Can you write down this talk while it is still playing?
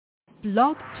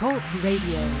Blog Talk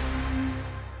Radio.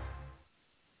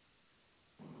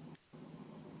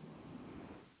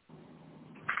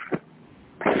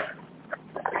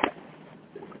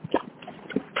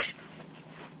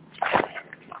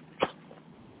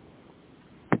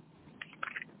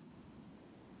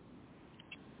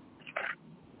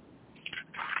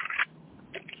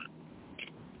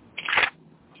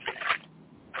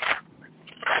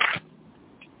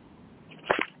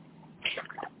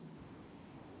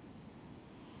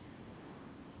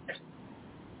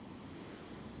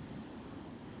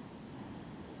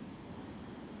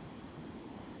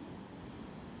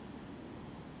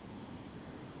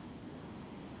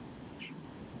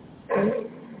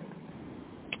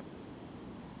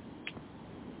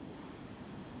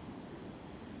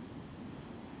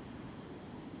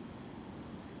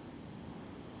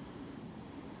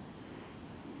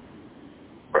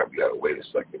 You gotta wait a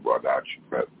second, bro. I got you,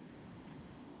 bro.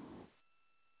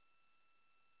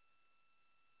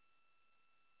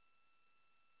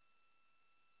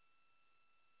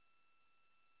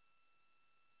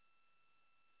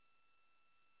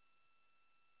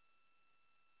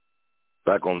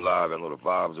 Back on live. I know the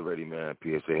vibes already, man.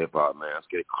 PSA Hip Hop, man. Let's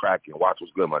get it cracking. Watch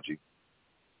what's good, my G.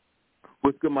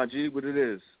 What's good, my G? What it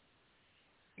is?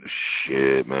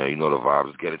 Shit, man. You know the vibes.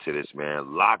 Let's get into this,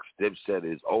 man. Locks dipset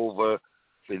is over.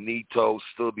 Finito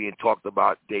still being talked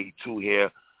about. Day 2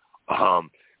 here.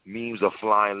 Memes are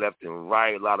flying left and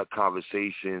right. A lot of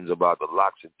conversations about the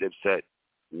Locks and dipset.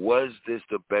 Was this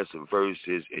the best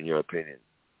verses in your opinion?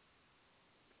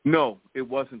 No, it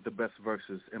wasn't the best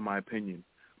verses in my opinion,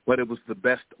 but it was the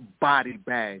best body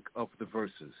bag of the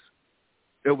verses.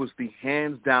 It was the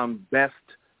hands down best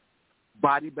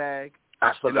body bag.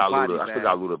 I still got Luda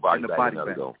body bag.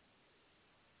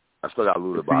 I still got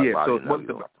Luda body bag.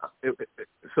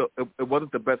 So it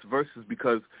wasn't the best verses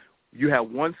because you had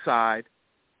one side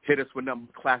hit us with nothing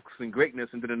but classics and greatness,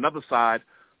 and then another side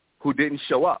who didn't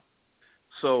show up.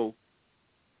 So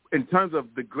in terms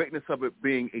of the greatness of it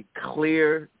being a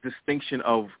clear distinction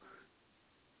of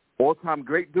all-time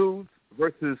great dudes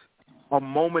versus a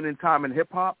moment in time in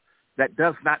hip-hop, that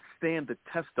does not stand the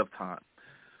test of time.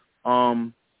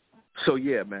 So,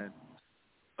 yeah, man.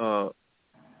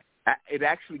 It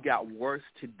actually got worse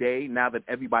today now that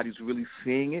everybody's really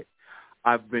seeing it.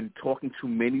 I've been talking to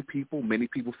many people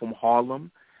from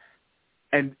Harlem,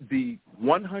 and the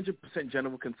 100%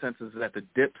 general consensus is that the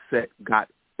dipset got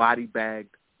body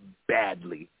bagged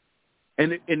badly.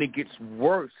 And it gets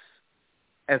worse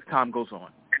as time goes on.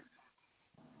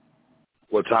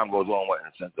 Well, time goes on, what, in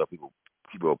the sense of people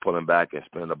are pulling back and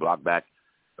spinning the block back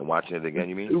and watching it again,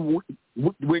 you mean?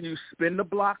 When you spin the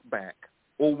block back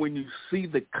or when you see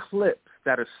the clips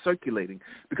that are circulating,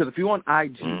 because if you're on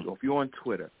IG or if you're on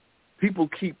Twitter, people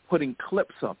keep putting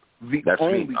clips up. The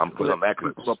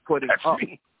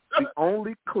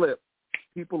only clip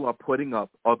people are putting up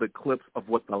are the clips of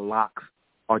what the Locks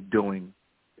are doing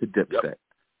to Dipset. Yep.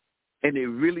 And it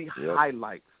really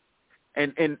highlights.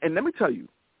 And let me tell you,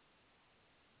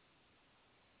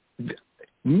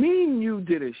 me and you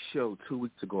did a show 2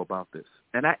 weeks ago about this,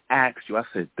 and I asked you, I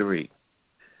said, 3,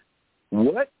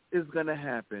 what is going to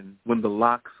happen when the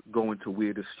Locks go into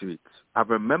Weirder Streets? I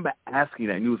remember asking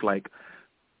that, and you was like,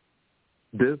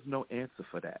 there's no answer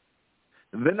for that.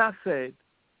 And then I said,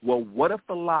 well, what if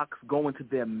the Locks go into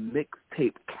their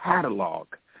mixtape catalog?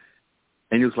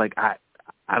 And he was like, I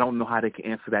don't know how they can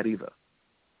answer that either.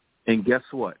 And guess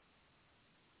what?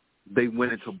 They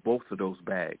went into both of those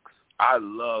bags. I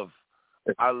love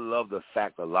the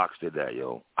fact the Locks did that,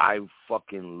 yo. I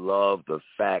fucking love the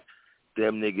fact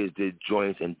them niggas did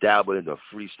joints and dabbled in the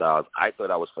freestyles. I thought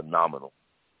that was phenomenal.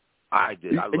 I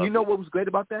did. And you know what was great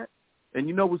about that?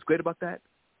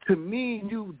 To me and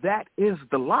you, that is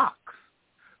the Locks.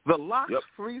 The Locks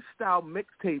freestyle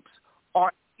mixtapes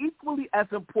are equally as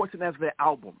important as their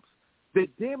albums. They're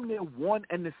damn near one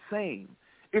and the same.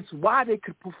 It's why they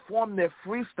could perform their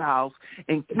freestyles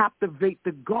and captivate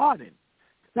the garden.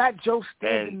 Fat Joe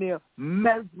standing there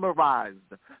mesmerized.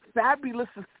 Fabulous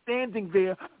is standing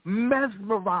there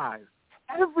mesmerized.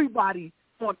 Everybody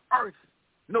on earth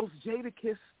knows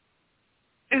Jadakiss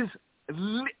is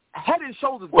head and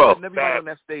shoulders better than everybody on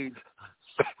that stage.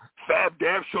 Fab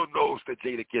damn sure knows the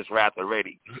Jadakiss rap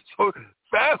already. So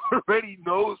Fab already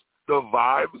knows the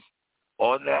vibes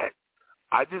on that.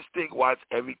 I just think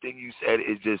everything you said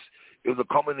is just, it was a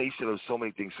combination of so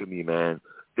many things for me, man.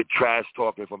 The trash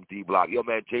talking from D-Block. Yo,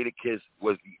 man, Jadakiss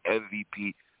was the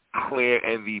MVP, clear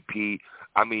MVP.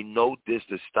 I mean, no diss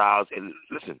to Styles. And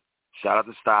listen, shout out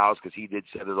to Styles because he did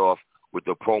set it off with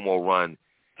the promo run,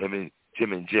 him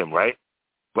and Jim, right?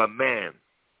 But, man,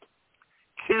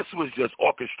 Kiss was just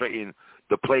orchestrating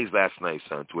the plays last night,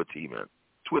 son, to a T, man.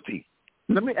 To a T.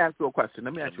 Let me ask you a question.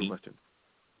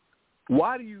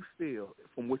 Why do you feel,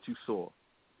 from what you saw,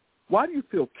 why do you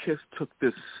feel Kiss took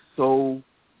this so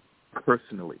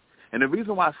personally? And the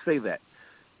reason why I say that,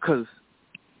 because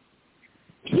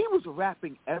he was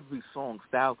rapping every song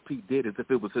Styles P did as if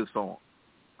it was his song.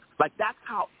 Like, that's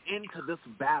how into this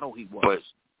battle he was. But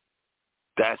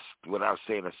that's what I was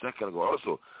saying a second ago.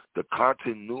 Also, the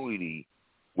continuity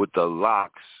with the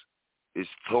Locks is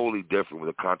totally different with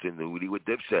the continuity with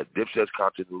Dipset. Dipset's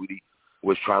continuity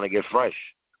was trying to get fresh.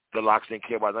 The Locks didn't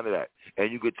care about none of that.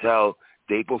 And you could tell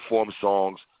they performed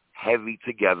songs heavy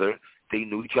together. They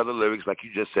knew each other's lyrics, like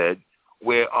you just said,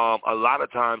 where a lot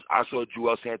of times I saw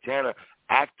Joel Santana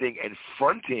acting and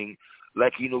fronting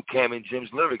like he knew Cam and Jim's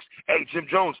lyrics. Hey, Jim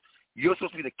Jones, you're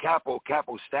supposed to be the capo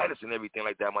status and everything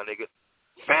like that, my nigga.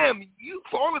 Fam, you,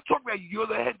 for all the talk about you're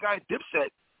the head guy at Dipset,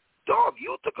 dog,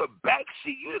 you took a back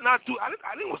seat. You did not do. I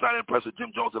was not impressed with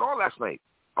Jim Jones at all last night.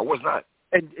 I was not.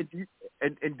 And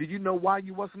do you know why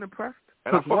you wasn't impressed?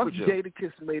 Because once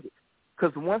Jadakiss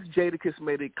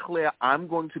made it clear, I'm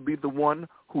going to be the one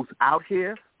who's out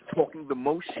here talking the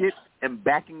most shit and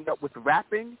backing up with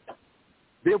rapping,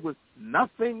 there was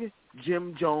nothing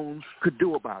Jim Jones could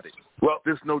do about it. Well,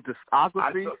 there's no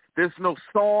discography, there's no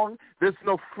song, there's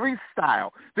no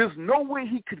freestyle. There's nowhere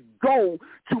he could go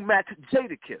to match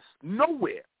Jadakiss.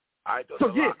 Nowhere.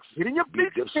 So yeah, get in your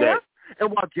beats chair,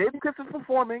 and while Jadakiss is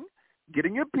performing, get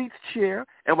in your beats chair,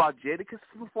 and while Jadakiss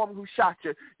is performing Who Shot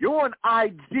You, you're on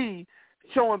IG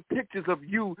showing pictures of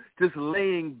you just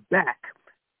laying back.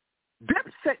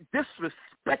 Dipset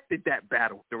disrespected that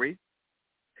battle, 3.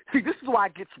 See, this is why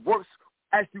it gets worse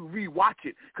as you rewatch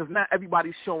it, because now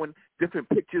everybody's showing different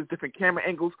pictures, different camera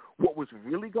angles, what was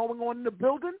really going on in the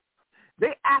building.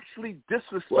 They actually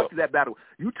disrespected that battle.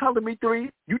 You telling me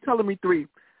 3,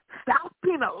 Styles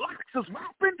P and the Locks is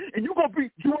rapping, and you going to be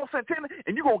Joel Santana,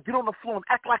 and you going to get on the floor and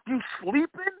act like you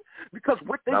sleeping? Because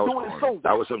what they doing is so...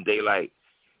 That was some Daylight.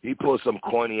 He pulled some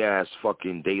corny-ass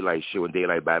fucking Daylight shit when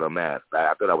Daylight Battle Math.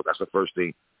 I thought that's the first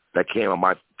thing that came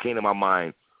to my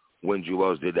mind when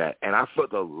Joel did that. And I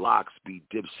felt the Locks beat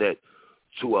Dipset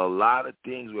to a lot of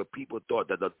things where people thought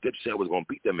that the Dipset was going to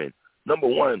beat them in. Number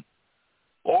one,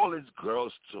 all his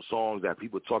girls songs that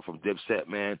people talk from Dipset,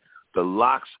 man, the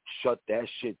Locks shut that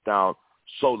shit down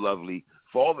so lovely.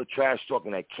 For all the trash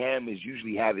talking that Cam is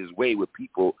usually had his way with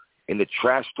people in the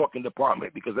trash talking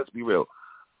department, because let's be real,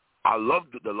 I love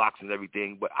the Locks and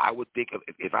everything, but I would think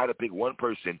if I had to pick one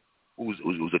person who's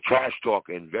a trash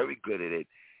talker and very good at it,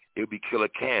 it would be Killer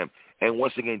Cam. And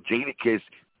once again, Jadakiss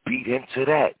beat him to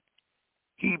that.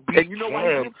 He beat Cam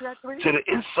to the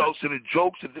insults, to the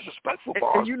jokes, to the disrespectful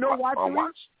bars. And you know why,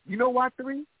 3? You know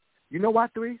why,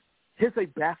 3? Here's a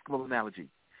basketball analogy.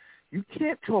 You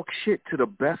can't talk shit to the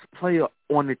best player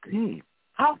on the team.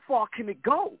 How far can it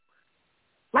go?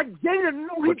 Like, Jada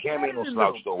knew he But Cam ain't no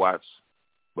slouch, though, Watts.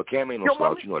 But Cam ain't no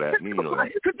slouch, you know that. Me, you know that.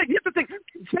 Here's the thing.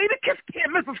 Jadakiss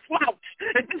Cam is a slouch.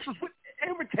 And this is what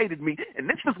irritated me. And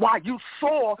this is why you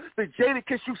saw the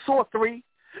Jadakiss you saw, 3.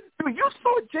 Dude, you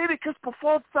saw Jadakiss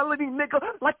perform Felony Nigga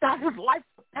like that his life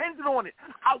depended on it.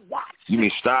 I watched. You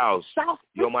mean Styles?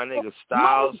 Yo, my nigga,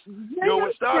 Styles.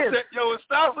 When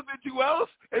Styles looked at Joel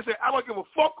and said, I don't give a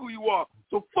fuck who you are.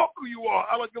 So fuck who you are.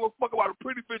 I don't give a fuck about a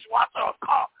pretty bitch watching a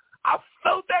car. I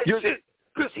felt that shit.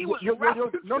 Because he was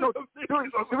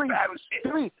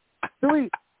Three.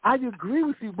 I agree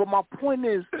with you, but my point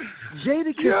is,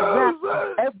 Jadakiss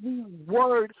rapped every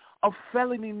word of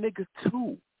Felony Nigga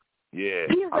too. Yeah,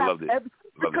 I loved it.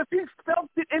 Because he felt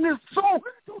it in his soul.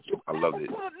 Don't you I loved it.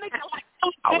 Put a nigga like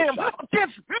Damn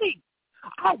against me.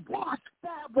 I watched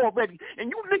Fab already, and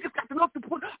you niggas got enough to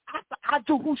put after I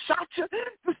do Who Shot You.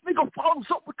 This nigga follows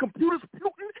up with computers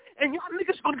Putin, and y'all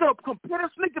niggas gonna compare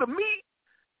this nigga to me?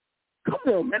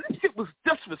 Come on, man. This shit was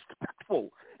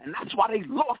disrespectful, and that's why they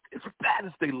lost as bad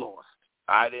as they lost.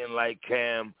 I didn't like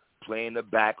Cam playing the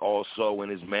back also when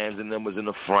his mans and them was in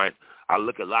the front. I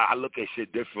look at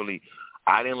shit differently.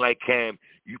 I didn't like Cam.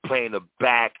 You playing the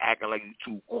back, acting like you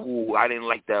too cool. I didn't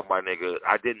like that, my nigga.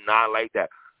 I did not like that.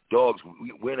 Dogs,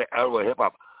 we're in an era of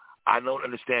hip-hop. I don't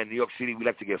understand New York City. We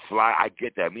like to get fly. I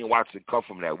get that. Me and Watson come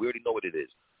from that. We already know what it is.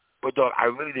 But, dog, I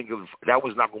really didn't give a that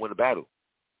was not going to win the battle.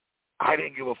 I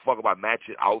didn't give a fuck about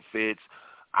matching outfits.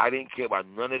 I didn't care about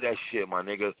none of that shit, my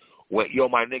nigga. When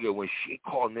she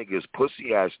called niggas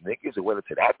pussy-ass niggas and went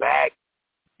into that bag,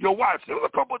 yo, watch, there was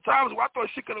a couple of times where I thought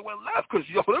shit could have went left because,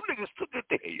 yo, them niggas took it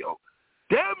there, yo.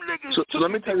 Them niggas took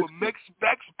it there with Max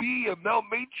B and Mel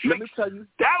Matrix. Let me tell you.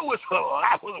 That was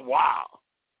wild.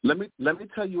 Let me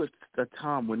tell you a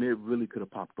time when it really could have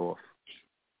popped off.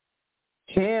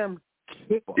 Cam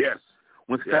kicked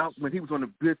when he was on the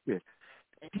biscuit.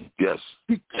 Yes.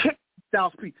 He kicked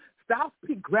Styles P. Styles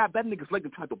P grabbed that nigga's leg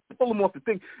and tried to pull him off the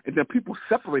thing, and then people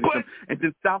separated him, and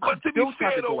then Styles P still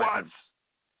tried to go at him.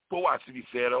 But watch, to be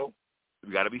fair, though,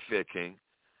 we got to be fair, King.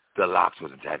 The Locks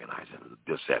was antagonizing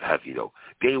Dipset heavy, though.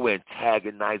 They were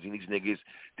antagonizing these niggas.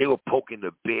 They were poking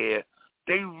the bear.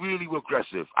 They really were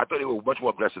aggressive. I thought they were much more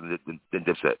aggressive than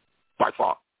Dipset, by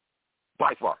far.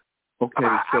 By far. Okay,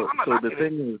 so the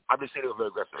thing is, I'm just saying they were very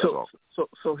aggressive.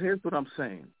 So here's what I'm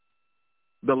saying.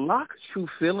 The Locks' true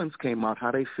feelings came out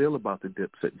how they feel about the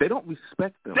Dipset. They don't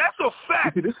respect them. That's a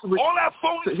fact. All that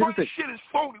phony shit is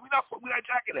phony. We're not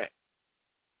jacking that.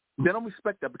 They don't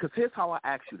respect that because here's how I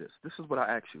ask you this. This is what I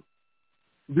ask you.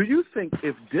 Do you think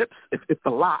if the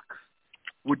Locks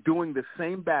were doing the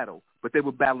same battle, but they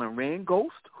were battling Rain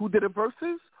Ghost, who did a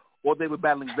versus, or they were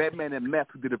battling Redman and Meth,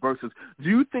 who did a versus, do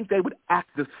you think they would act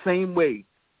the same way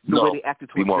way they acted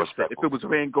towards Dipset if it was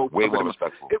Rain Ghost? Way more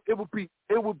respectful. It would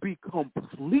be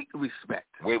complete respect.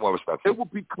 Way more respectful. It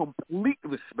would be complete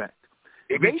respect.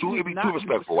 It'd be too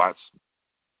respectful, Watts.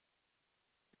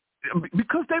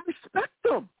 Because they respect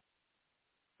them.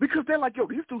 Because they're like, yo,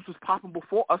 these dudes was popping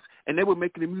before us, and they were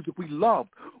making the music we loved.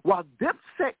 While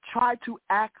Dipset tried to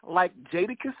act like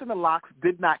Jadakiss and the Locks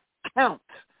did not count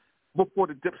before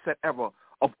the Dipset era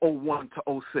of 01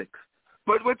 to 06.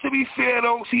 But to be fair,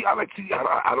 though, see, I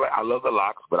love the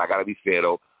Locks, but I got to be fair,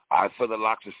 though. I feel the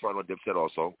Locks is front on Dipset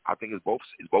also. I think it's both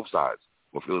sides.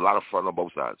 We'll feel a lot of front on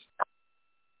both sides.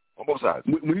 On both sides.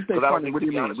 When you say front, what do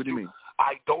you mean?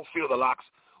 I don't feel the Locks,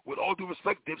 with all due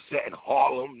respect, Dipset and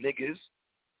Harlem niggas,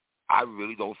 I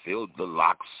really don't feel the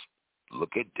Locks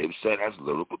look at Dipset as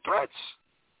lyrical threats.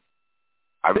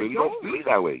 I really don't feel it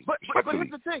that way. But here's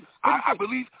the thing. I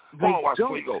believe. Hold on, watch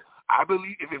before you go. I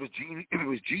believe if it was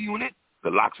G Unit, the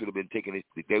Locks would have been taking it.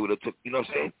 They would have took. You know what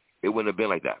I'm saying? It wouldn't have been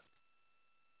like that.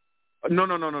 No.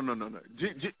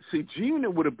 See, G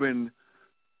Unit would have been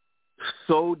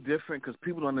so different because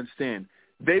people don't understand.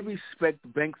 They respect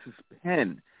Banks's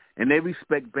pen and they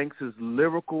respect Banks's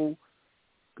lyrical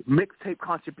mixtape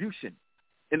contribution.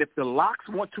 And if the Locks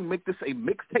want to make this a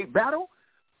mixtape battle,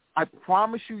 I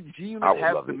promise you G Unit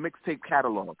has the mixtape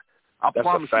catalog. I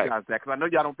promise you guys that, because I know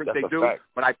y'all don't think they do,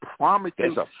 but I promise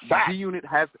you G Unit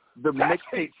has the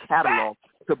mixtape catalog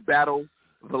to battle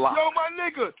the Locks. Yo, my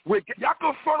nigga, y'all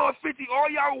can front on 50 all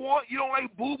y'all want. You don't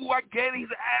like Boo Boo, I get it. He's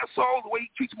an asshole. The way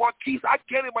he treats Marquise, I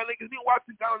get it, my niggas. Been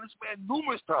watching down on this man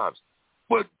numerous times.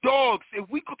 But, dogs, if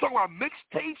we could talk about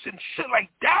mixtapes and shit like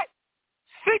that,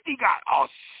 50 got a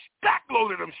stack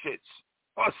load of them shits.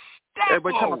 A stack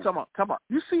load. Come on.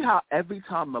 You see how every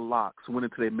time the Locks went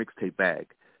into their mixtape bag,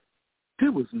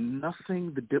 there was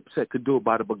nothing the Dipset could do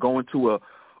about it but go into a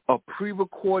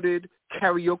pre-recorded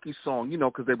karaoke song,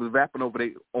 because they was rapping over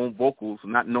their own vocals,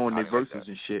 not knowing their verses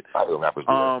and shit.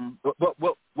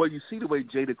 Well, you see the way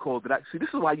Jada called it out. See, this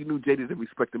is why you knew Jada didn't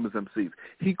respect them as MCs.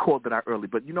 He called it out early.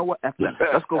 But you know what?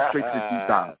 Let's go straight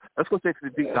to the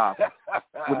deep dive.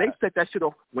 When they set that shit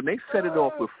off, when they set it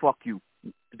off with "fuck you,"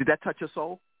 did that touch your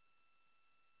soul?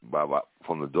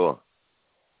 From the door.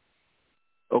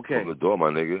 Okay. From the door, my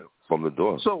nigga. From the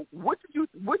door. So what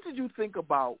did you think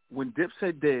about when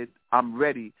Dipset did "I'm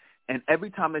Ready"? And every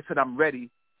time they said "I'm ready,"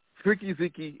 Freaky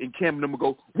Zeke and Cam and them would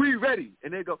go, "We ready,"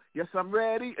 and they go, "Yes, I'm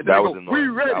ready," and then they go, "We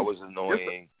ready." That was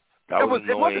annoying. That was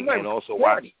annoying. And also,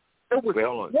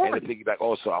 hold on. And to piggyback,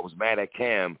 also, I was mad at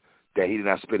Cam that he did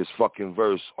not spit his fucking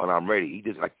verse on "I'm Ready." He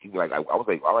just I was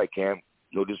like, all right, Cam,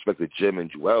 no disrespect to Jim and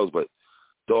Joel's, but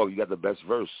dog, you got the best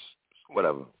verse.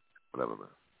 Whatever, man.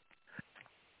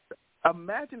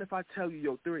 Imagine if I tell you,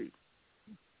 yo, 3,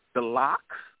 the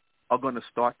Locks are going to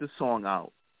start the song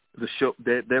out,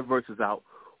 their verses out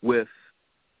with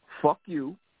 "Fuck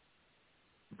You,"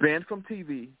 "Banned from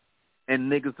TV,"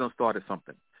 and "Niggas Done Started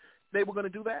Something." They were going to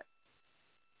do that?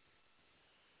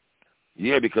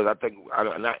 Yeah, because I think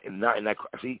not in that.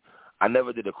 See, I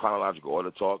never did a chronological order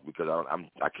talk because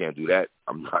I can't do that.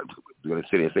 I'm not going to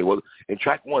sit and say, well, in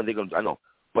track 1 they're going to. I know,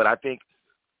 but I think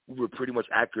we were pretty much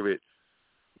accurate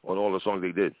on all the songs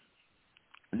they did.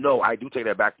 No, I do take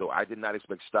that back, though. I did not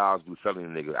expect Styles to do Felony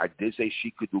Nigga. I did say She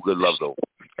could do Good Love, though.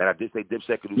 And I did say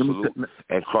Dipset could do Salute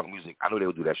and Crunk Music. I know they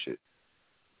would do that shit.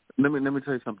 Let me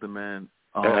tell you something, man.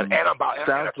 And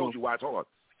I told you why. Hold on.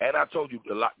 And I told you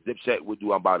a lot Dipset would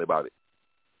do About It.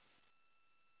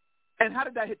 And how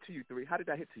did that hit to you, 3? How did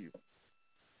that hit to you?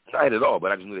 Not hit at all,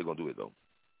 but I just knew they were going to do it, though.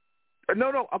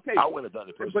 No, okay. I wouldn't have done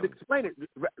it personally. But explain it.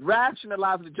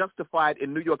 Rationalize and justify it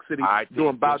in New York City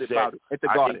doing About It at the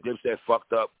Garden. I think Dipset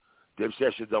fucked up.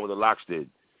 Dipset should have done what the Locks did.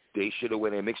 They should have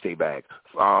went in mixtape bag.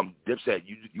 Dipset,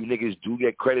 you niggas do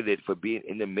get credited for being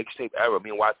in the mixtape era. Me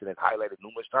and Watson have highlighted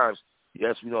numerous times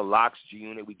Yes, we know Locks,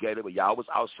 G-Unit, we get it, but y'all was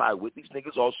outside with these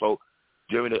niggas also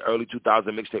during the early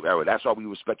 2000 mixtape era. That's why we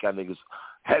respect y'all niggas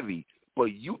heavy.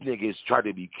 But you niggas try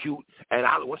to be cute. And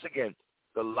once again,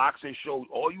 the Locks and Show,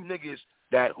 all you niggas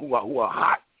that who are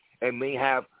hot and may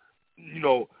have,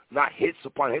 not hits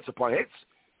upon hits upon hits,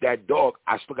 that dog,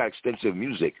 I still got extensive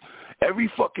music.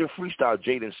 Every fucking freestyle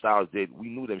Jaden Styles did, we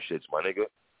knew them shits, my nigga.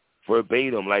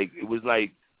 Verbatim. Like, it was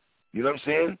like, you know what I'm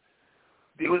saying?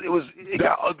 It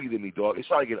got ugly to me, dog. It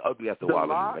started getting ugly after a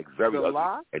while. Like, very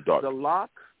ugly and dark.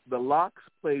 The Locks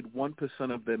played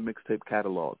 1% of their mixtape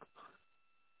catalog.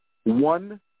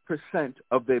 1%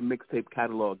 of their mixtape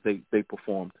catalog they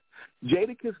performed.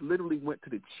 Jadakiss literally went to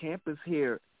the Champions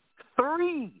here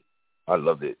 3. I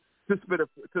loved it. To spit a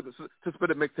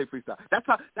mixtape freestyle. That's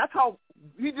how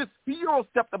he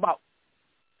stepped about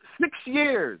 6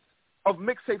 years of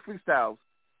mixtape freestyles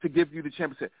to give you the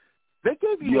championship. They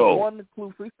gave you one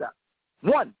clue freestyle.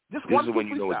 One. Just one. This is when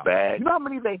you freestyle. know it's bad. You know how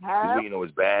many they have? This is when you know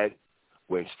it's bad.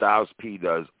 When Styles P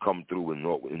does come through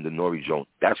in the Nori Jones,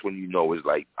 that's when you know it's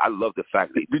like, I love the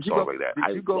fact that he did songs like that.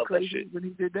 Did you go crazy when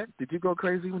he did that? Did you go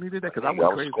crazy when he did that? Because I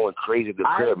was going crazy at the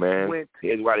crib, man.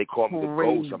 Here's why they call me the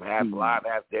ghost. I'm half alive,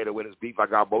 half dead. To win this beef, I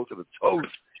got most of the toast.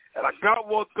 And I got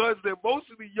more guns than most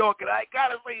of New York, and I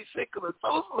gotta say shit because the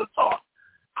toast was talk.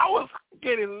 I was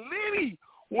getting litty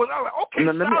when I was like, okay,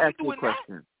 let me ask you a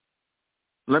question.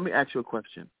 That. Let me ask you a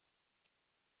question.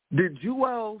 Did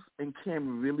Jewels and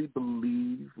Cam really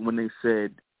believe when they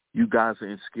said you guys are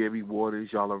in scary waters,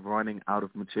 y'all are running out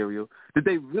of material? Did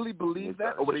they really believe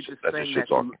that, or were they just saying that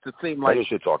to seem like? That's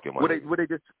shit talking. Were they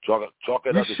just talking?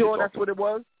 You sure that's what it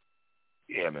was?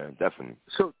 Yeah, man, definitely.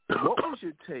 So, what was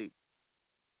your take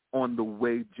on the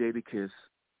way Jadakiss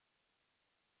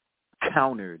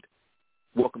countered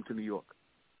 "Welcome to New York"?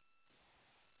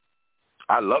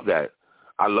 I love that.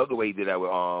 I love the way he did that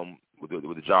with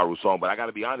the Ja Rule song. But I got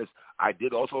to be honest, I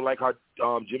did also like how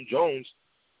Jim Jones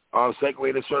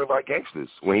segued to Certified Gangsters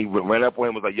when he ran up on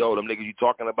him and was like, "Yo, them niggas you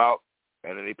talking about?"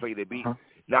 And then they played their beat.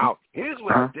 Now, here's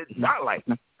what I did not like.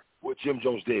 What Jim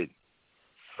Jones did,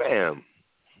 fam.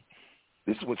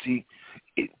 This is what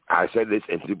I said this,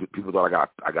 and people thought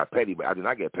I got petty, but I did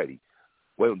not get petty.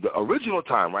 When the original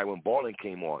time, right, when Ballin'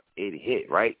 came on, it hit,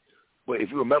 right? But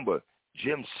if you remember,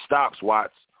 Jim stops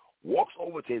Watts, walks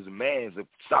over to his mans to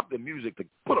stop the music to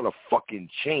put on a fucking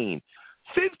chain.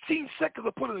 15 seconds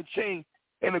to put on a chain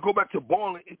and then go back to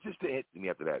Ballin'. It just didn't hit me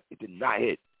after that. It did not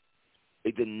hit.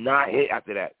 It did not hit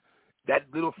after that. That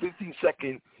little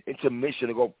 15-second intermission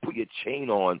to go put your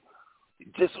chain on,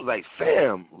 it just was like,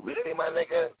 fam, really, my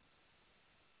nigga?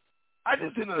 I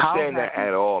just didn't understand that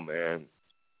at all, man.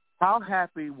 How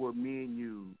happy were me and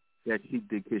you that she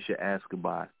did Kiss Your Ass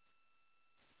Goodbye?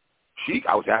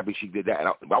 I was happy she did that. And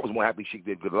I was more happy she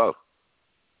did Good Love.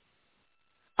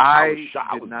 I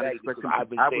was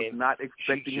not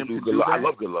expecting him to do that. I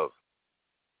love Good Love.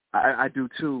 I do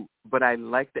too, but I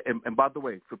like that. And by the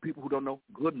way, for people who don't know,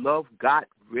 Good Love got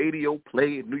radio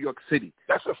play in New York City.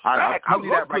 That's a fact. I love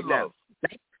that right now.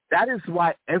 That is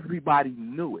why everybody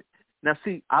knew it. Now,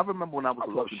 see, I remember when I was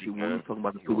talking to you when we were talking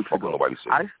about this 2 weeks ago.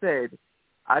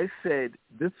 I said,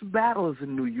 this battle is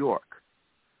in New York.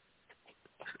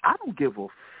 I don't give a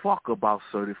fuck about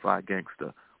Certified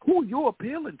Gangster. Who are you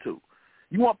appealing to?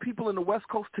 You want people in the West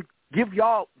Coast to give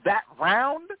y'all that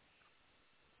round?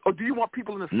 Or do you want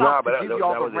people in the South to give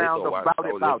y'all the round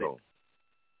about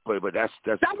it? But that's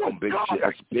on big shit.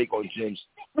 That's big on Jim's.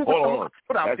 Hold on.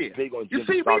 That's big on Jim's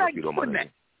discography, though, my nigga.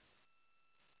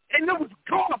 And it was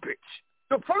garbage.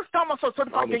 The first time I saw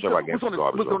Certified Gangster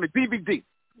was on a DVD.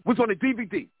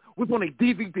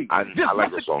 I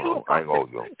like the song, though. I ain't going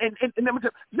to go. And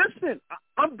listen,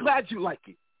 I'm glad you like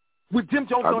it. With Jim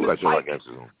Jones on his mic,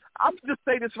 I'm just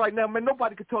say this right now, man.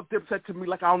 Nobody can talk Dipset to me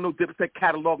like I don't know Dipset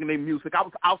catalog and their music. I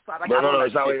was outside. No,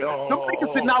 it's not. Don't think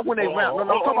it's not when they rap. No, I'm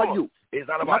talking about you. It's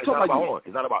not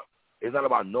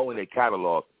about knowing their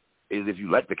catalog. It's if you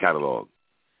like the catalog.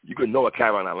 You can know a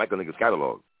catalog and not like a nigga's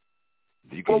catalog.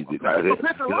 There's a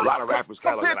lot of rappers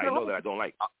catalog that I know that I don't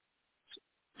like.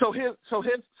 So here's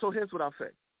what I'll say.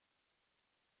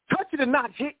 Touch It or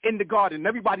Not hit in the Garden.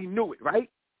 Everybody knew it, right?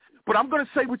 But I'm going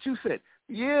to say what you said.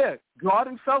 Yeah,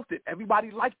 Garden felt it. Everybody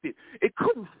liked it. It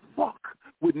couldn't fuck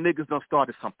with Niggas Done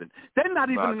Started Something. They're not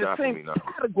even in the same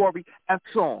category as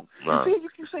songs. You see, you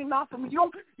can say not for me.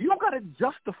 You don't got to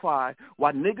justify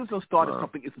why Niggas Done Started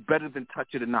Something is better than Touch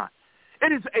It or Not.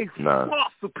 It is a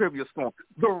far superior song.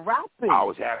 The rapping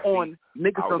on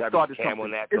Niggas Done Started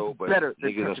Something is better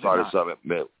than Niggas Done Started Something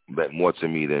meant more to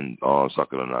me than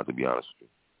Suck It or Not, to be honest with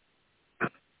you.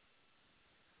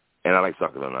 And I like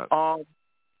Suck It or Not.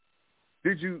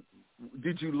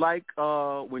 did you like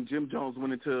when Jim Jones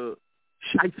went into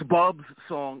Shites Bub's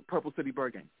song Purple City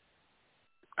Bird Gang?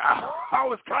 I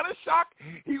was kind of shocked.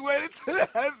 He went into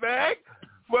that bag,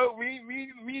 but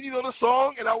me, the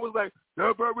song, and I was like,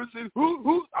 the Purple City,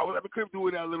 who? I was having Crip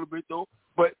doing that a little bit though,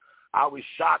 but I was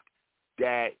shocked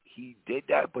that he did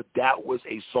that. But that was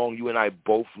a song you and I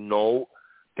both know.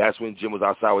 That's when Jim was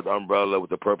outside with the umbrella with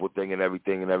the purple thing and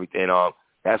everything.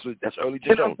 That's early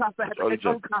Jim Jones.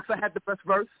 Uncasa had the best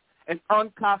verse. And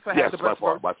Uncasa had the best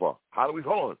verse. By far. Hold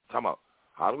on, time out.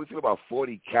 How do we feel about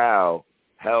 40 Cal,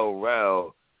 Hell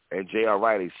Rel, and J.R.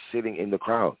 Ryder sitting in the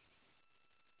crowd?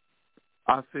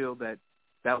 I feel that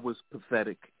was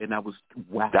pathetic and that was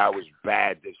whack. That was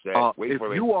bad. Wait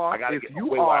for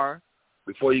it.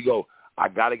 Before you go, I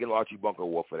gotta get an Archie Bunker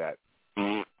award for that.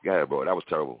 Yeah, bro, that was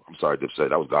terrible. I'm sorry, Dipset.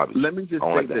 That was garbage. Let me just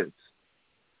say this.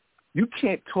 You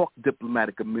can't talk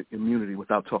diplomatic immunity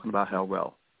without talking about Hell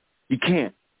Rel. You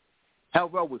can't. Hell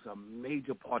Rel was a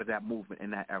major part of that movement in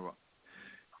that era.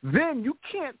 Then you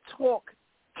can't talk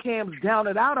Cam's Down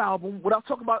and Out album without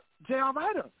talking about J.R.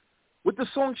 Ryder with the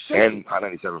song Shake. And Hot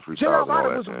 97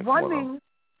 Freestyle.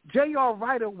 J.R.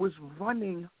 Ryder was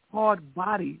running Hard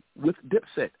Body with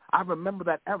Dipset. I remember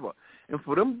that era. And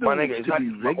for them to be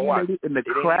regulated in the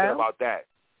crowd. It ain't about that.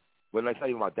 But it's not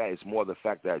even about that. It's more the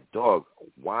fact that, dog,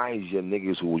 why is your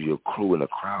niggas who was your crew in the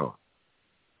crowd?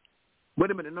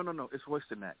 Wait a minute. No. It's worse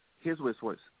than that. Here's where it's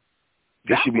worse.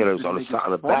 This should be on the side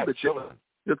of the back.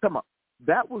 You're talking about,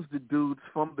 that was the dudes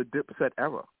from the Dipset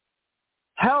era.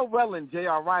 Hell Rel and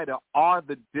J.R. Ryder are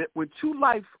the when True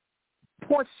Life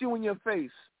points you in your face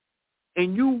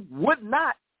and you would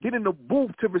not get in the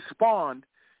booth to respond,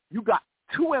 you got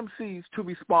two MCs to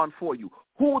respond for you.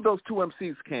 Who are those two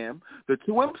MCs, Cam? The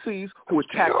two MCs who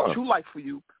attacked True Life for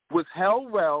you was Hell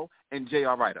Rel and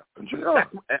J.R. Ryder.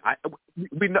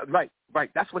 Right.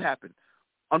 That's what happened.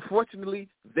 Unfortunately,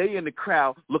 they in the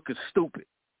crowd looking stupid.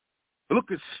 I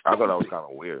thought that was kind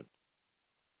of weird.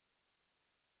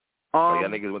 Y'all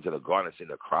niggas went to the garden and in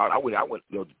the crowd. I went.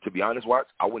 To be honest,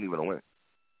 Watts, I wouldn't even win.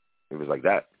 It was like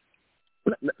that.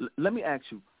 Let me ask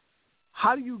you,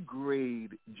 how do you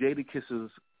grade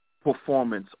Jadakiss's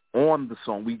performance on the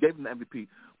song? We gave him the MVP,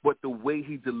 but the way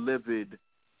he delivered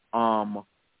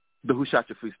the Who Shot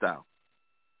Your Freestyle.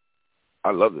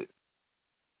 I loved it.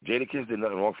 Jadakiss did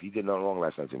nothing wrong. He did nothing wrong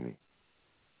last night to me.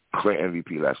 Clear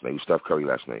MVP last night. He was Steph Curry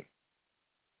last night.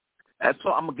 That's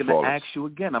what I'm going to ask you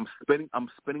again. I'm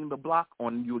spinning the block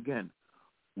on you again.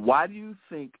 Why do you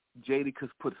think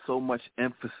Jadakiss put so much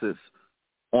emphasis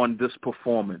on this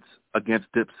performance against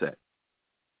Dipset?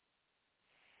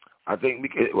 I think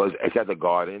because it's at the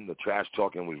Garden. The trash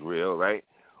talking was real, right?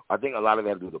 I think a lot of that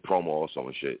had to do with the promo also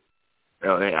and shit.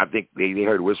 And I think they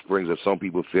heard whisperings of some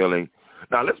people feeling.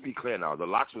 Now let's be clear. Now the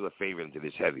Locks was a favorite into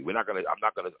this heavy. I'm not gonna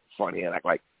front here and act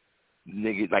like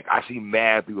niggas. Like I see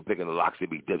mad people picking the Locks to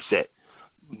be Dipset.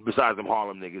 Besides them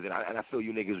Harlem niggas, and I feel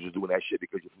you niggas are just doing that shit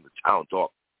because you're from the town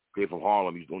talk. You're from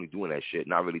Harlem, you're only doing that shit,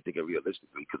 not really thinking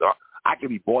realistically. Because I could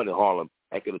be born in Harlem.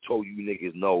 I could have told you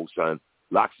niggas, no, son,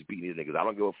 Locks is beating these niggas. I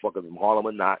don't give a fuck if I'm Harlem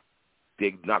or not.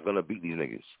 They're not gonna beat these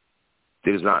niggas.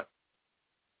 They're just not.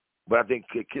 But I think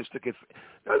Kiss took it.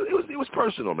 It was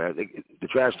personal, man. The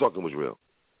trash talking was real.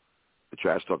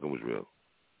 You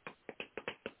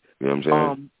know what I'm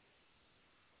saying?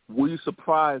 Were you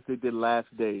surprised they did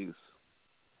Last Days?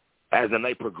 As the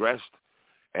night progressed,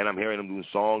 and I'm hearing them doing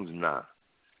songs, nah.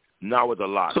 Not with the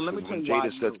Locks. So let me tell you why.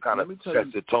 Sets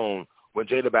the tone. When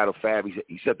Jada battled Fab,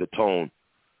 he set the tone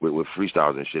with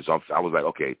freestyles and shit. So I was like,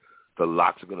 okay, the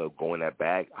Locks are going to go in that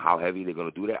bag. How heavy they're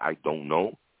going to do that, I don't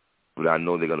know. But I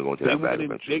know they're going to go into that bag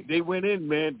eventually. They went in,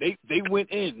 man. They went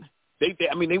in.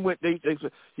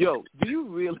 Yo, do you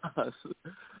realize,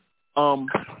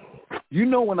 you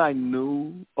know when I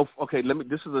knew,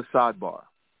 this is a sidebar.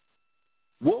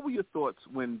 What were your thoughts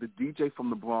when the DJ from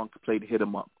the Bronx played Hit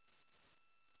 'Em Up?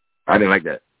 I didn't like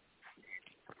that.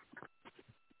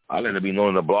 I let it be known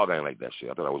in the blog I didn't like that shit.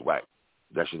 I thought that was whack.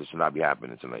 That shit should not be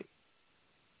happening tonight.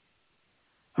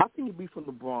 How can you be from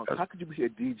the Bronx? How could you be a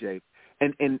DJ?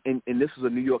 And this is a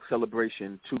New York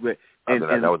celebration too. And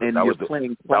you're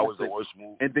playing classic, that was the worst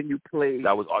move. And then you played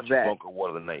that was Archie Bunker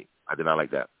Award of the night. I did not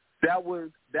like that. That was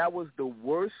the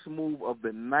worst move of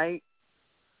the night.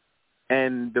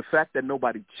 And the fact that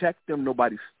nobody checked him,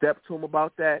 nobody stepped to him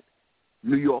about that,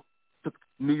 New York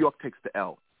takes the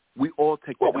L. We all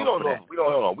take the L. We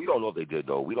don't know if they did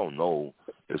though. We don't know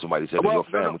if somebody said, "You're a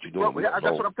fan, what you doing?" That's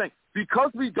what I'm saying.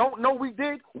 Because we don't know we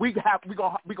did, we gonna have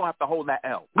to hold that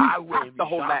L. We have to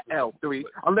hold that L,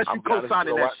 unless you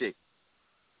co-signing that shit.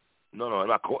 No,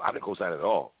 I didn't co-sign it at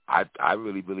all. I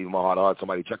really believe in my heart of hearts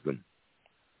somebody checked them.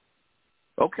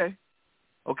 Okay.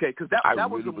 Okay, because that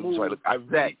was a move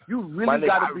that you really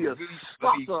got to be a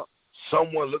sucker.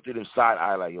 Someone looked at him side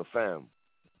eye like, yo, fam,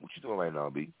 what you doing right now,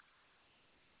 B?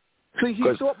 See, he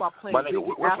thought about playing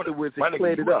Biggie afterwards and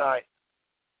cleared it up.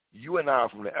 You and I are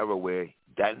from the era where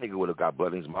that nigga would have got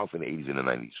blood in his mouth in the 80s and the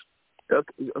 90s.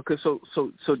 Okay, so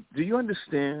do you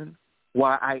understand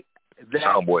why I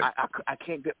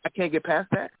can't get past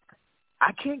that?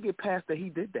 I can't get past that he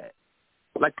did that.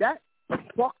 Like that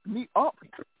fucked me up.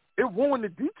 It ruined the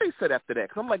DJ set after that.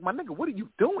 Because I'm like, my nigga, what are you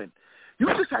doing? You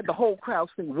just had the whole crowd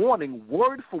sing warning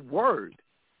word for word.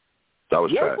 That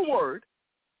was word trash. for word,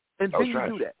 and then you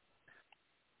do that.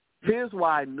 Here's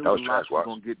why I knew the Locks was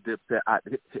going to get Dipset.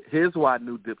 Here's why I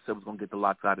knew Dipset was going to get the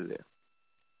Locks out of there.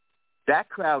 That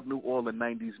crowd knew all the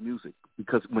 90s music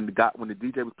because when the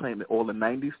DJ was playing all the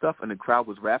 90s stuff and the crowd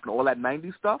was rapping all that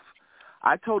 90s stuff,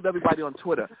 I told everybody on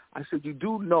Twitter, I said, you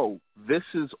do know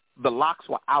the Locks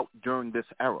were out during this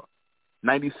era.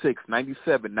 96,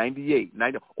 97, 98,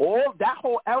 90, all that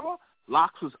whole era,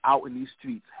 Locks was out in these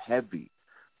streets heavy.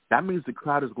 That means the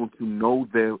crowd is going to know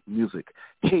their music.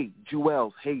 Hey,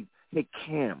 Jewels, hey,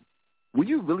 Cam, were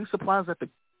you really surprised at the...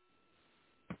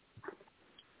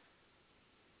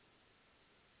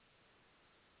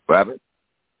 Rabbit?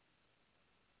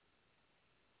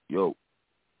 Yo.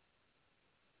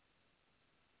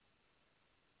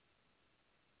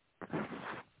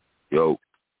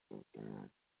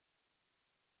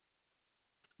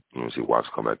 Let me see Watts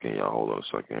come back in, y'all. Hold on a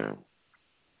second.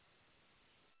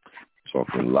 So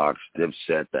from Locks,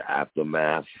 Dipset, the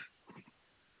aftermath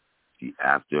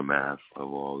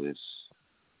of all this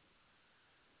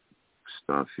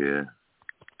stuff here.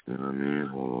 You know what I mean?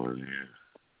 Hold on here.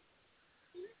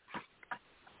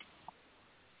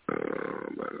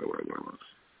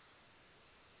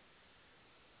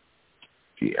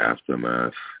 The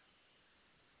aftermath.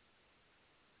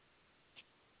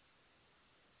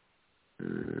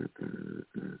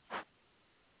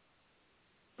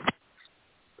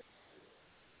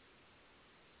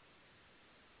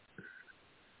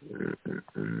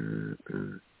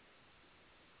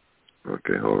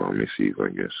 Okay, hold on. Let me see if I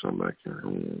can get some back here.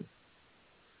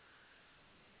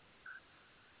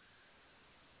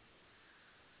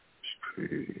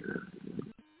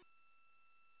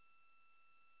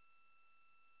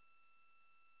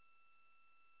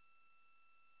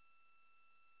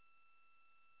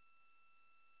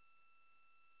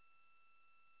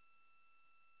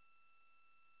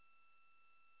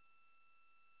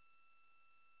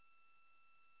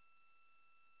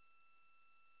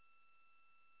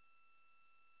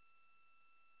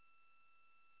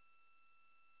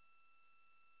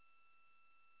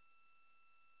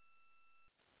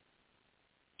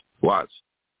 Watch.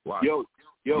 Yo.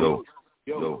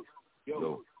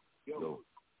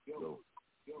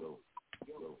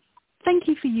 Thank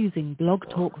you for using Blog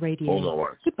Talk Radio. Hold on,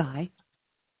 watch. Goodbye.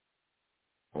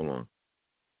 Hold on.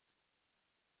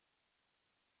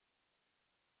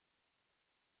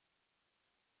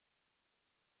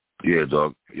 Yeah,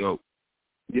 dog. Yo.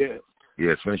 Yeah.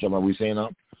 Yeah, finish up what we saying now.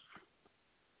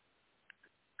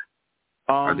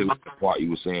 I think the part you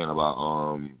were saying about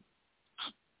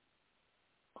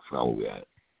I forgot where we at.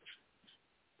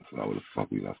 I forgot where the fuck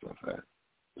we left off at.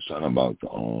 It's talking about the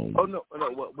Oh no!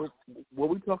 Were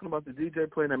we talking about the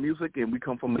DJ playing that music and we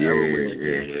come from the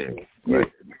era? Yeah.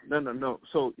 Right. No.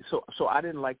 So I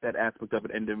didn't like that aspect of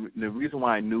it, and the reason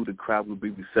why I knew the crowd would be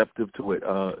receptive to it,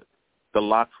 the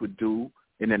Locks would do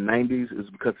in the '90s is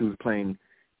because he was playing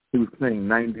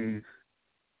 '90s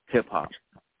hip hop.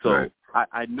 So right.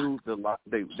 I knew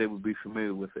they would be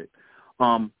familiar with it.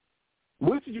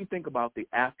 What did you think about the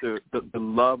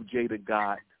love Jada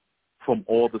got from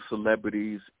all the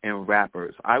celebrities and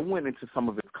rappers? I went into some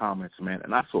of his comments, man,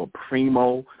 and I saw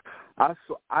Primo. I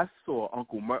saw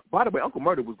Uncle Murder. By the way, Uncle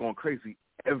Murder was going crazy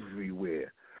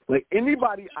everywhere. Like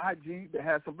anybody IG that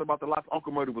had something about the Locks,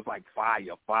 Uncle Murder was like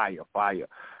fire.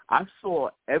 I saw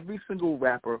every single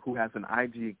rapper who has an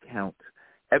IG account,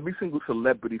 every single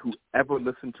celebrity who ever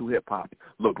listened to hip hop,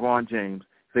 LeBron James,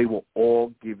 they were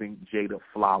all giving Jada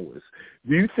flowers.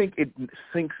 Do you think it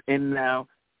sinks in now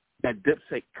that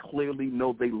Dipset clearly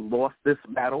know they lost this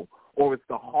battle, or is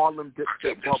the Harlem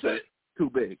Dipset bubble too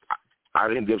big? I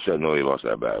think Dipset know they lost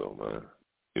that battle, man.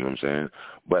 You know what I'm saying?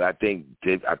 But I think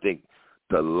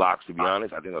the Locks, to be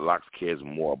honest, I think the Locks cares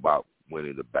more about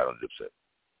winning the battle than Dipset.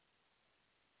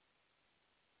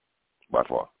 By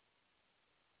far.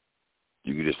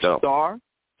 You can just tell.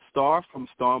 Star from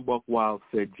Star and Buck Wild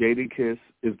said Jadakiss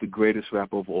is the greatest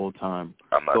rapper of all time.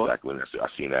 I'm not exactly that. I've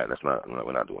seen that.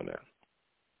 We're not doing that.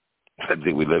 I think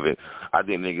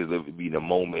niggas live to be in the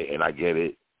moment, and I get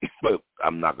it, but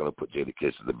I'm not gonna put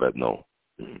Jadakiss as the best. No.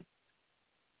 Mm-hmm.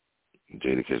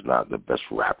 Jadakiss not the best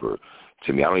rapper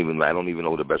to me. I don't even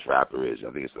know who the best rapper is.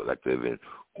 I think it's selective in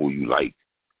who you like.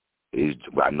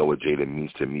 I know what Jada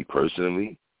means to me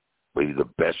personally, but he's the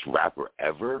best rapper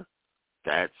ever.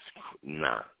 That's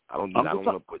nah. I don't want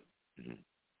to put.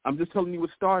 I'm just telling you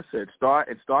what Star said. Star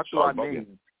through our names.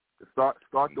 Star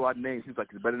through our names. He's like,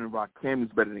 he's better than Rakim.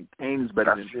 He's better than Kane. He's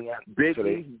better than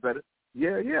Biggie. He's better.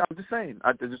 Yeah. I'm just saying.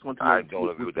 I just want to. I don't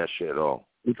agree with that shit at all.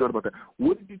 We thought about that.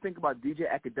 What did you think about DJ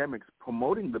Academics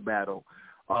promoting the battle?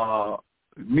 He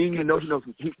doesn't know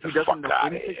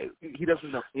anything. He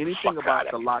doesn't know anything about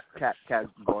the Lox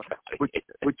category.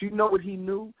 But you know what he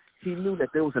knew? He knew that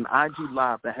there was an IG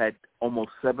Live that had almost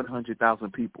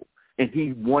 700,000 people, and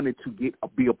he wanted to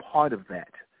be a part of that.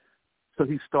 So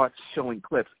he starts showing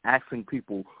clips, asking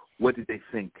people, what did they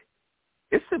think?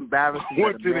 It's embarrassing.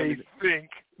 What do they think?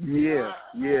 Yeah.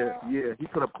 He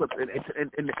put up clips,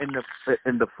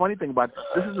 and the funny thing about it,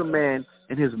 this is a man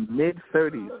in his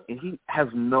mid-30s, and he has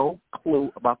no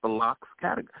clue about the Lox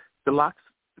category, the Lox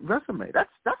resume. That's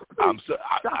I'm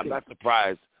not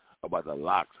surprised about the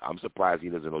Lox. I'm surprised he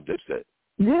doesn't know Dipset.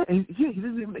 Yeah, he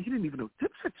didn't even know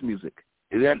Dipset's music.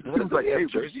 Is that like he has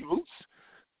Jersey roots?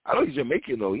 I know he's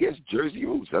Jamaican though. He has Jersey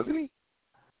roots, doesn't he?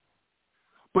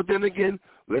 But then again,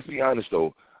 let's be honest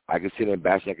though. I can sit and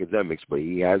bash Academics, but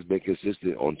he has been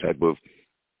consistent on type of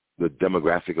the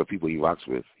demographic of people he rocks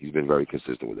with. He's been very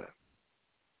consistent with that.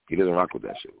 He doesn't rock with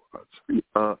that shit. Yes,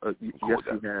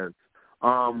 he has.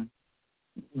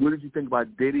 What did you think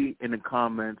about Diddy in the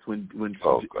comments when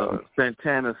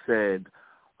Santana said,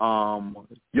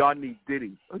 y'all need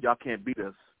Diddy or y'all can't beat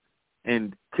us?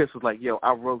 And Kiss was like, yo,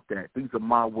 I wrote that. These are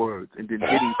my words. And then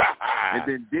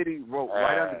Diddy wrote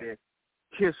right under there,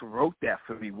 Kiss wrote that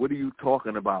for me. What are you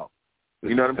talking about?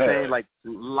 You know what I'm saying? Like,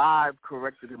 live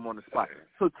corrected him on the spot.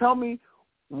 So tell me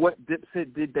what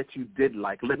Dipset did that you did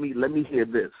like. Let me hear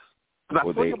this. Because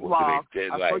I saw your blog.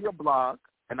 Saw your blog,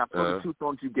 and I saw the 2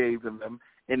 songs you gave them,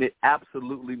 and it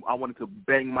absolutely, I wanted to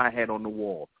bang my head on the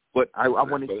wall. But I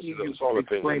want to hear you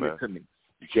explain it to me.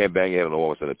 You can't bang your head on the wall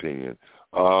with an opinion.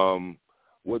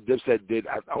 What Dipset did,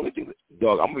 I only think,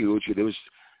 dog, I'm going to be with you.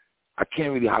 I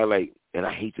can't really highlight, and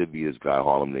I hate to be this guy,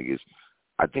 Harlem niggas.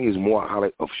 I think it's more a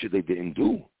highlight of shit they didn't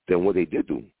do than what they did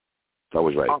do. That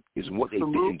was right. It's what they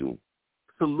didn't do.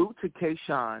 Salute to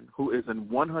K-Shine, who is a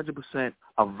 100%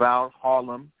 avowed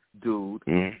Harlem dude.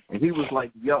 And he was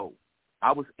like, yo,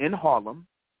 I was in Harlem,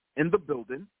 in the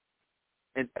building,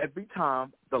 and every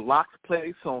time the Lox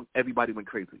played a song, everybody went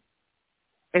crazy.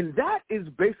 And that is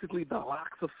basically the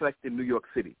Lox effect in New York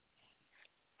City.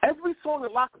 Every song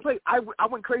that Lox played, I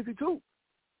went crazy too.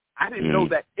 I didn't know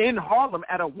that in Harlem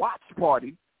at a watch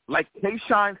party, like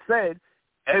K-Shine said,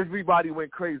 everybody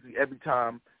went crazy every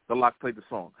time the Lox played the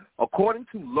song. According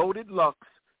to Loaded Lux,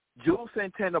 Jules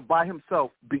Santana by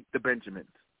himself beat the Benjamins.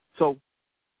 So,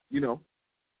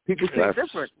 people say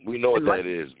different. We know what that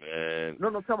is, man.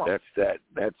 No, come on.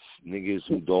 That's niggas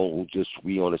who just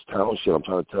we on this town shit. I'm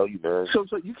trying to tell you, man. So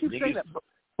you keep saying that.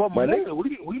 But my nigga, what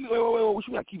do you mean? What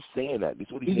you mean? I keep saying that. This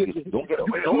is what these niggas don't get.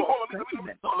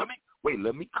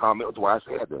 Let me comment on why I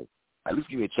say that. Then at least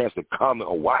give me a chance to comment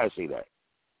on why I say that.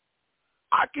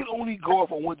 I can only go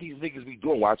off on what these niggas be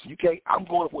doing. Watching, I'm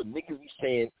going off what niggas be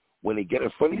saying when they get in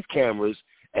front of these cameras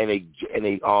and they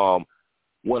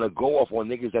want to go off on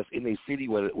niggas that's in their city,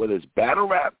 whether it's battle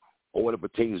rap or whether it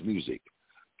pertains music.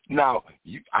 Now,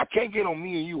 I can't get on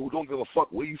me and you who don't give a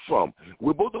fuck where you from.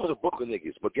 We're both of us are Brooklyn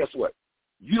niggas, but guess what?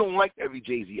 You don't like every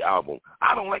Jay-Z album.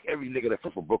 I don't like every nigga that's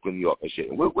from Brooklyn, New York and shit.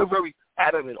 And we're very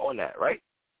adamant on that, right?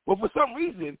 But for some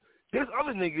reason, there's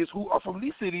other niggas who are from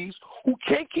these cities who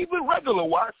can't keep it regular,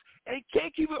 watch, and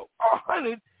can't keep it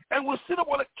 100, and will sit up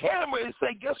on a camera and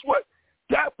say, guess what?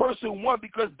 That person won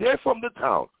because they're from the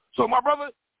town. So, my brother,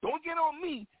 don't get on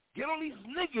me. Get on these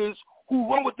niggas who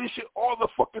run with this shit all the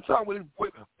fucking time. With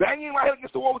banging my head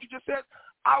against the wall, what you just said,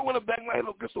 I want to bang my head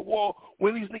against the wall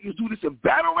when these niggas do this in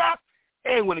battle rap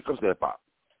and when it comes to hip-hop.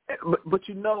 But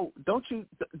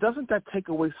doesn't that take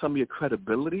away some of your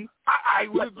credibility? I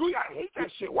would agree. I hate that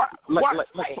shit. Why?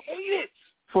 I hate it.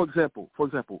 For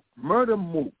example, Murder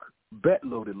Mook bet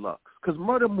Loaded Lux because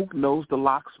Murder Mook knows the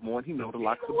Lox more and he knows the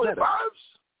Lox better.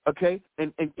 Okay?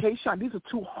 And K-Shine, these are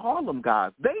 2 Harlem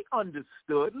guys. They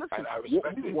understood. Listen,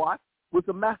 what you watch was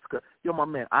a massacre. Yo, my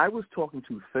man, I was talking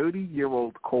to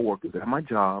 30-year-old coworkers at my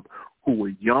job who were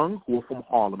young, who were from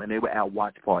Harlem, and they were at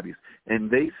watch parties. And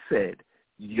they said,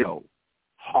 yo,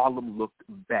 Harlem looked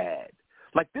bad.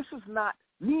 Like, this is not,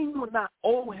 me and you are not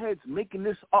old heads making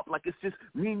this up like it's just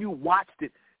me and you watched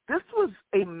it. This was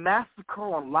a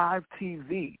massacre on live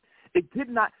TV. It did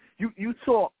not, you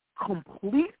saw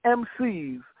complete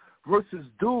MCs versus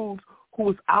dudes who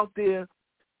was out there.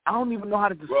 I don't even know how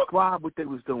to describe what they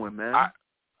was doing, man.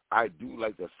 I do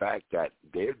like the fact that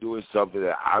they're doing something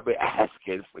that I've been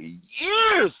asking for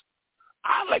years.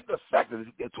 I like the fact that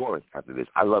they're touring after this.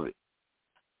 I love it.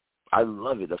 I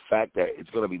love it. The fact that it's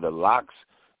going to be the Locks,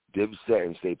 Dipset,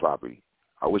 and State Property.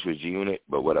 I wish it was G-Unit,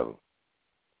 but whatever.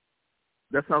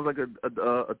 That sounds like a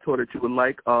tour that you would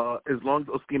like. As long as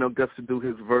Oskino gets to do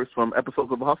his verse from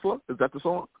Episodes of Hustler, is that the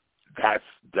song? That's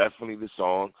definitely the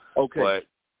song. Okay.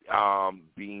 But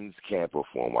Beans can't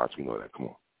perform. Watch me know that. Come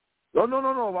on. No.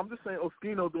 I'm just saying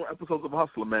Oskino doing Episodes of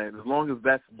Hustler, man. As long as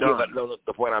that's done. Yeah, but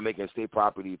the point I'm making, State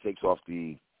Property takes off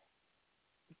the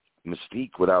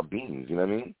mystique without Beans. You know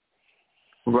what I mean?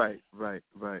 Right.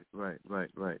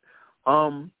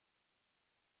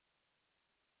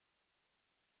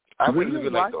 I think it was a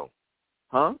good night, though.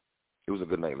 Huh? It was a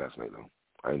good night last night, though.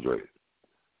 I enjoyed it.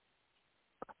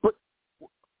 But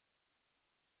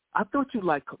I thought you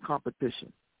liked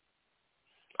competition.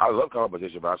 I love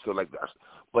competition, but I still like that.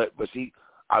 But see,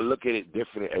 I look at it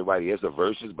different than everybody else. The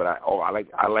verses, but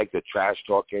I like the trash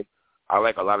talking. I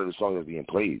like a lot of the songs that's being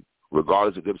played.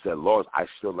 Regardless of Dipset laws, I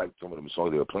still like some of the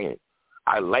songs they were playing.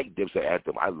 I like Dipset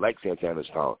Anthem. I like Santana's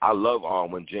Town. I love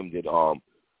when Jim did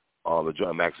the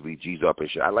joint Max B G's Up and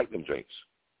shit. I like them drinks.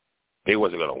 They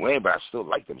wasn't gonna win, but I still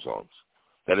like them songs.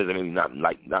 That doesn't mean not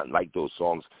like those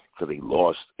songs because they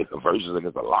lost in the verses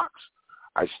against the Locks.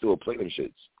 I still play them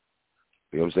shits.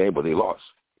 You know what I'm saying? But they lost.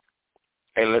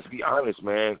 And let's be honest,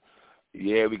 man.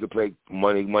 Yeah, we could play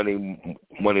Monday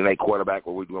night quarterback,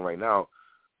 what we're doing right now.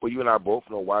 But you and I both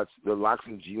know why the Locks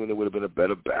and G-Unit would have been a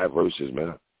better bad verses,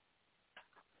 man.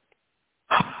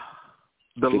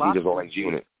 The Locks just don't like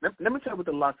G-Unit. Let me tell you what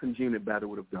the Locks and G-Unit battle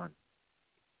would have done.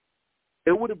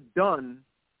 It would have done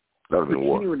for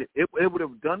G-Unit. It would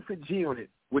have done for G-Unit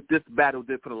what this battle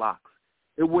did for the Locks.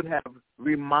 It would have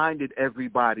reminded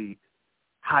everybody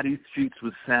how these streets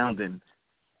was sounding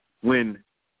when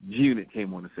G-Unit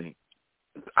came on the scene.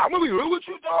 I'm going to be real with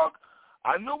you, dog.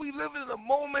 I know we live in a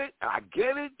moment, and I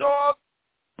get it, dog,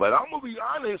 but I'm going to be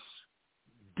honest.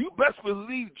 You best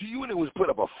believe G-Unit was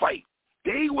put up a fight.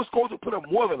 They was going to put up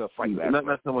more than a fight last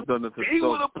night. They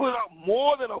would have put up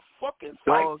more than a fucking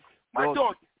fight.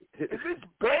 Dog, is this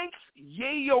Banks,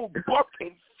 Yayo, Buck,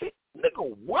 and Fit?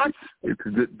 Nigga, what?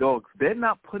 Dogs, they're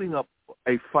not putting up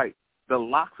a fight. The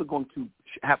Locks are going to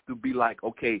have to be like,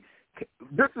 okay,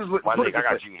 this is what... My nigga, I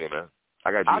got you in there, man.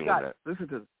 I got you in there. Listen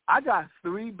to this. I got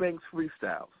 3 Banks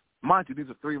freestyles. Mind you, these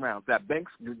are 3 rounds. That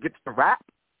Banks gets to rap,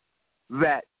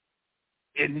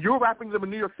 and you're rapping them in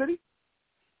New York City,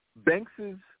 Banks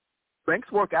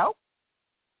Workout,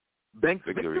 Banks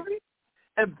Victory,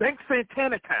 and Banks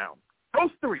Santana Town.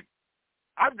 Those 3.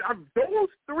 Those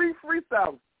 3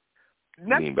 freestyles.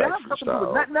 Nothing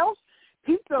else.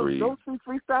 He does those 3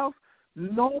 freestyles.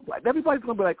 Everybody's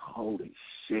gonna be like, holy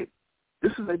shit,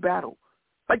 this is a battle.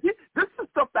 Like this is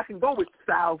stuff that can go with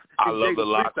Styles. I love the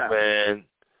Locks, man,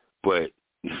 but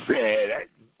man,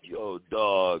 yo,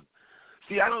 dog.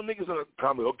 See, I know niggas are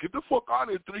coming. Oh, get the fuck out of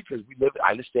here, 3, because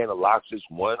I understand the Locks is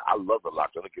one. I love the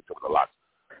Locks. I'm gonna get to the Locks.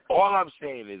 All I'm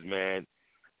saying is, man,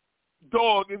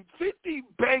 dog, and 50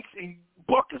 Banks and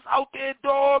Buckets out there,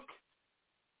 dog.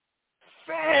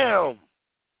 Fam,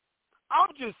 I'm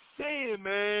just saying,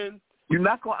 man. You're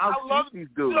not going to outstreet these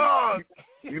dudes.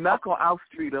 You're not going to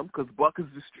outstreet them because Buck is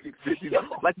the street.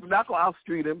 Like, you're not going to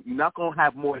outstreet them. You're not going to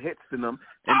have more hits than them.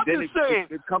 And I'm then just saying,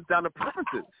 it comes down to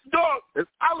preferences. Dog,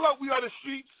 I love we on the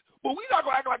streets, but we not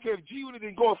going to act like if G-Unit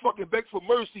didn't go and fucking beg for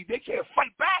mercy, they can't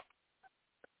fight back.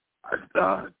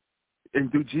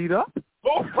 And do G'd up?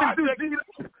 Both projects, me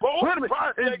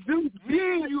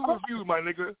and you reviewed, my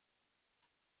nigga.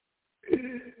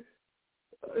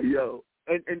 Yo.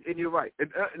 And you're right.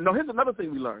 And, no, here's another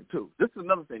thing we learned too. This is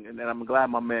another thing, and I'm glad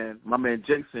my man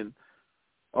Jason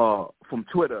from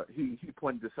Twitter he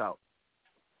pointed this out.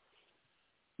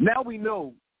 Now we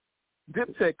know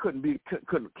Dipset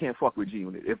can't fuck with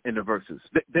G-Unit in the verses.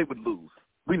 They would lose.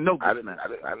 We know this now.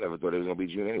 I never thought it was gonna be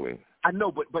G-Unit anyway. I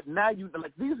know, but now you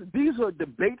like these are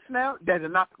debates now that are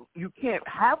not. You can't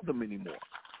have them anymore.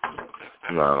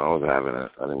 No, I wasn't having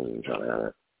that. I didn't even try to have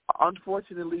that.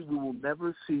 Unfortunately, we will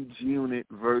never see G-Unit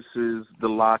versus the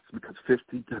Locks because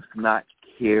 50 does not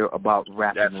care about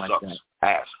rapping like that.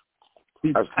 Ass.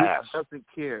 He doesn't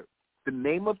care. The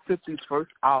name of 50's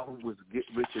first album was Get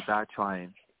Rich or Die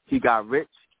Trying. He got rich,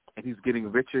 and he's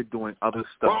getting richer doing other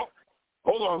stuff. Well,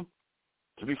 hold on.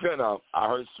 To be fair now, I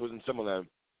heard Swizz and Timbaland.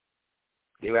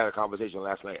 They had a conversation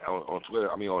last night on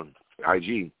Twitter, on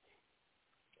IG,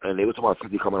 and they were talking about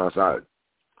 50 coming outside.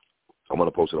 I'm going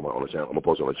to post it on the channel. I'm going to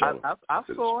post it on the channel. I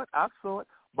saw it.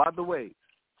 By the way,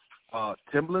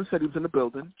 Timbaland said he was in the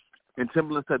building. and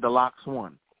Timberland said the Locks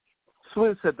won.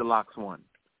 Swizz said the Locks won.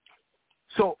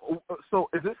 So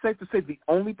is it safe to say the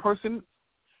only person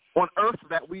on earth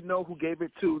that we know who gave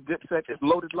it to Dipset is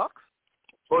Loaded Lux?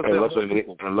 Or is Lux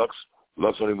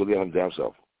don't even believe on damn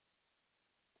self.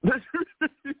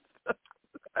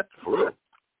 For real.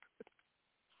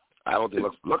 I don't think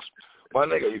Lux. My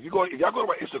nigga, if y'all go to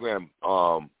my Instagram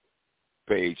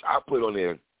page, I put on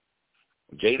there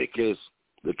Jadakiss,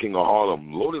 the King of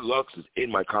Harlem. Loaded Lux is in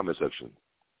my comment section,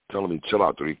 telling me chill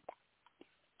out, 3.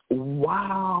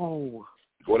 Wow.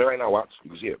 Go there right now, watch.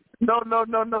 You can see it. No.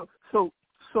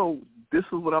 So this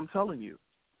is what I'm telling you.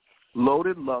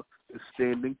 Loaded Lux is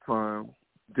standing firm.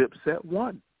 Dipset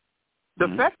won. The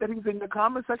fact that he's in the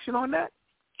comment section on that,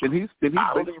 then he's I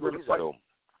don't think he believes that, though.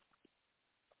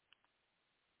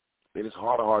 It is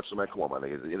hard to hard, so man, come on, my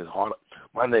nigga. It is hard.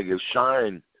 My nigga,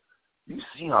 Shine, you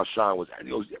see how Shine was.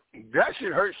 That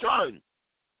shit hurt Shine.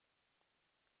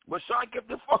 But Shine kept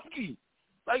it funky.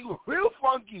 Like, real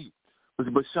funky.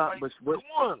 But Shine, like, but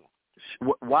come on.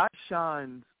 Why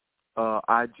Shine's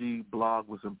IG blog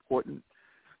was important?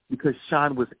 Because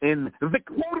Shine was in the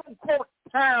quote-unquote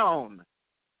town.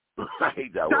 I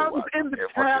hate that Shine was in the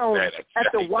town at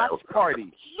the watch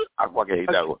party. I fucking hate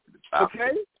that one.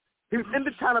 Okay? He was in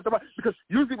the town at the watch, because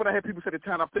usually when I hear people say the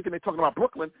town, I'm thinking they're talking about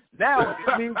Brooklyn. Now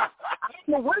it means, I don't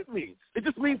know what it means. It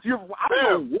just means I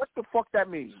don't know what the fuck that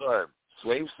means. Son,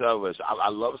 Swave Savage. I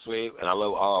love Swave, and I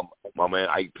love my man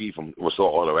Ike P from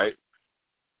Resort Order, right?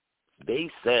 They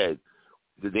said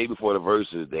the day before the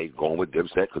verses, they going with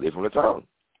Dipset because they're from the town.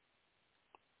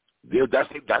 That's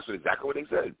exactly what they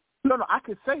said. No, I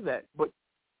can say that, but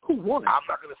who won? I'm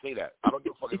not going to say that. I don't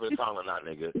give a fuck if it's town or not,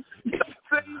 nigga.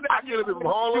 I get it from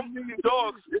Harlem,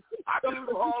 dogs. I get it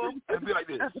from Harlem and be like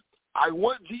this. I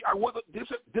want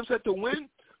Dipset to win,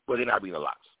 but then I be in the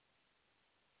Locks.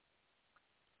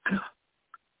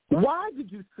 Why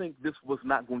did you think this was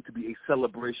not going to be a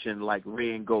celebration like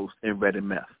Ray and Ghost and Red and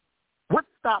Meth? What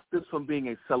stopped this from being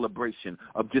a celebration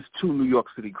of just 2 New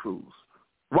York City crews?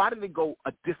 Why did it go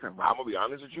a different route? I'm going to be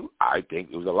honest with you. I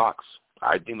think it was the Locks.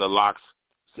 I think the Locks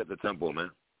set the tempo, man.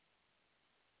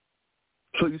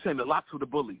 So you're saying the Locks were the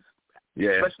bullies?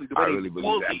 Yeah, especially the way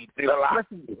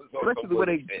the way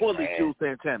they bullied Jules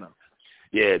Santana.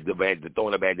 Yeah,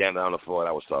 throwing the bandana on the floor,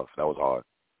 that was tough. That was hard.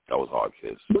 That was hard,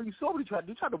 kids. But you saw what he tried.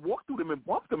 They tried to walk through them and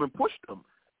bump them and push them.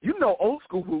 You know old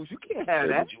school rules. You can't have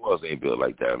that. Jewels ain't built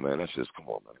like that, man. That's just, come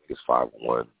on, man. It's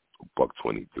 5'1",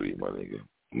 $123, my nigga.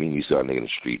 I mean, you saw a nigga in the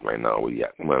street right now. Where you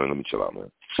at? Come on, let me chill out,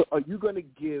 man. So are you going to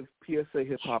give PSA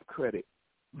Hip Hop credit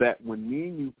that when me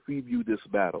and you previewed this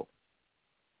battle,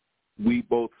 we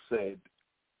both said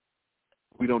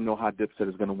we don't know how Dipset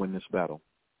is going to win this battle?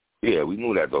 Yeah, we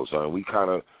knew that, though, son. We kind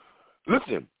of –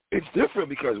 listen, it's different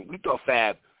because we thought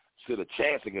Fab stood a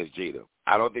chance against Jada.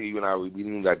 I don't think you and I – we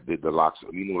knew that the Locks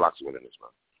 – we knew Locks were winning this,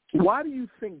 man. Why do you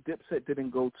think Dipset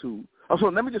didn't go to – oh, so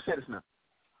let me just say this now.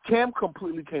 Cam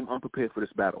completely came unprepared for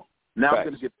this battle. Now I'm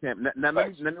going to get Cam. Now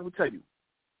let me tell you.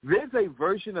 There's a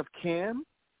version of Cam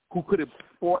who could have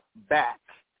fought back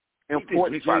and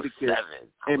fought Jadakiss.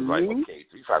 And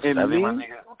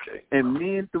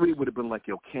me and 3 would have been like,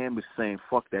 yo, Cam is saying,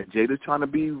 fuck that. Jada's trying to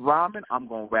be rhyming. I'm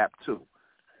going to rap too.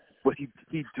 But he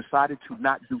decided to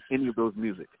not do any of those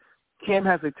music. Cam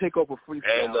has a takeover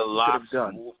freestyle. And the Locks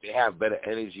move. They have better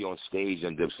energy on stage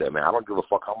than Dipset, man. I don't give a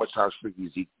fuck how much time Freaky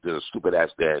Zeke did a stupid-ass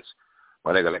dance.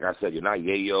 My nigga, like I said, you're not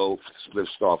Yayo, Split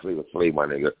Star, Flavor Flav, my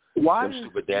nigga. Them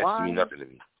stupid dances mean nothing to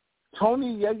me.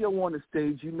 Tony Yayo on the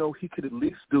stage, you know he could at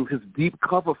least do his deep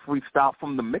cover freestyle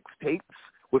from the mixtapes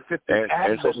with 50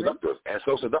 and so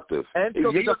seductive. My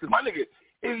nigga,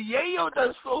 if Yayo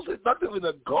does So Seductive in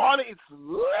the garden, it's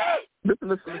lit. Listen.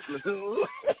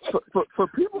 For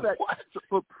people that,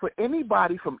 for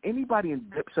anybody in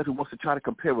Dipset who wants to try to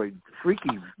compare a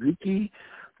Freaky Zeke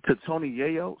to Tony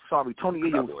Yayo, sorry, Tony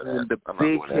Yayo was the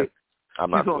big hit.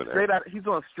 He's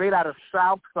on Straight Out of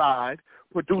Southside,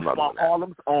 produced by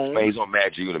Harlem's own. Man, he's on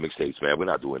Mad G Unit mixtapes, man. We're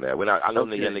not doing that. We're not. I know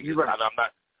the young niggas. Right.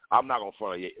 I'm not gonna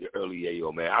front on early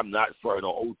Yayo, man. I'm not fronting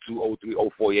on 02, 03,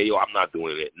 04 Yayo. I'm not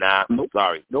doing it. Nah, nope.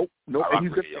 Sorry. Nope.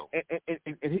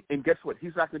 And guess what?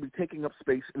 He's not gonna be taking up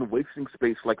space and wasting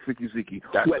space like Freaky Zeke,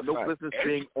 who had no business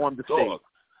being on the stage.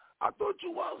 I thought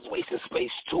Jewels wasted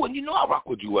space too, and you know I rock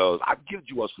with Jewels. I give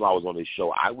Jewels flowers on this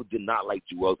show. I did not like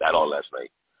Jewels at all last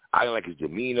night. I didn't like his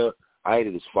demeanor. I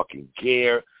hated his fucking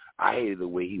gear. I hated the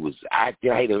way he was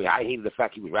acting. I hated the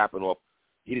fact he was rapping off.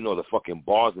 He didn't know the fucking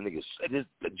bars. The niggas,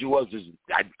 Jewels just,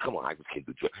 come on, I just can't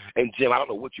do it. And Jim, I don't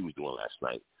know what you was doing last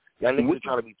night. That nigga was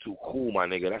trying to be too cool, my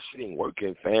nigga. That shit ain't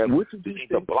working, fam. This ain't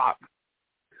the block.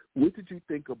 What did you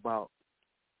think about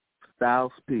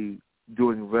Styles P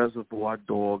doing Reservoir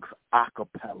Dogs a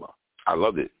cappella. I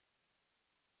loved it.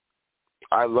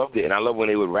 And I love when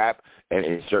they would rap and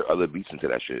insert other beats into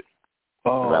that shit.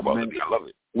 Oh, rap man. other beats. I love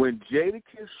it. When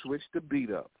Jadakiss switched the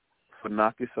beat up for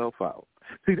Knock Yourself Out,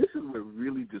 see, this is what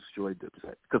really destroyed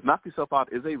Dipset. Because Knock Yourself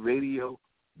Out is a radio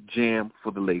jam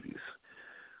for the ladies.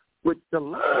 With the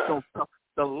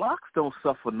locks don't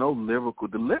suffer no lyrical.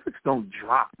 The lyrics don't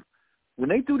drop. When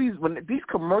they do these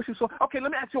commercials, okay,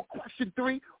 let me ask you a question,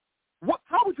 3.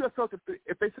 How would you have felt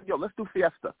if they said, yo, let's do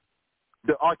Fiesta,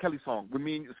 the R. Kelly song, with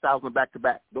me and Styles went back to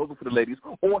back? Those are for the ladies.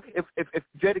 Or if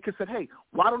Jadakiss said, hey,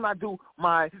 why don't I do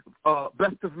my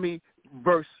Best of Me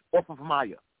verse off of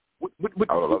Maya? With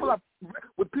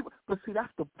people, but see,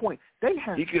 that's the point. They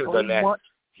have so much.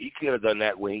 He could have done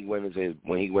that when he went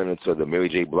into the Mary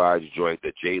J. Blige joint,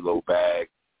 the J-Lo bag.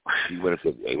 He went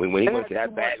into when he went to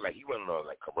that bag, like he went on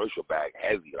a commercial bag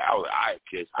heavy. Like, I was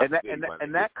Kiss.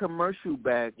 And that commercial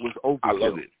bag was overkill. I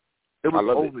love it. It was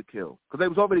overkill because it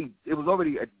was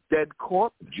already a dead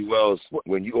corpse. Jewels,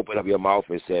 when you open up your mouth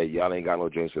and said y'all ain't got no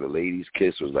drinks for the ladies,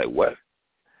 Kiss was like, what?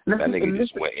 That nigga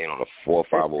just went in on a 4-5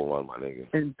 run, my nigga.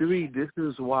 And 3, this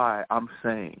is why I'm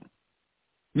saying,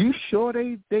 you sure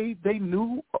they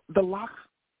knew the locks?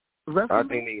 I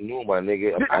think they knew, my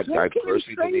nigga. I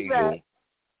personally think they knew.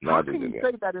 No, how can you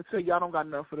say that and say y'all don't got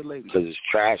enough for the ladies? Because it's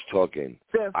trash talking.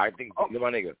 I think,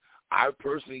 my nigga, I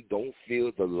personally don't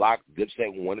feel the lock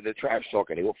Dipset wanted the trash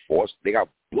talking. They were forced. They got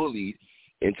bullied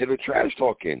into the trash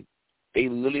talking. They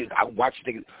literally, I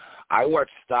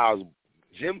watched Styles.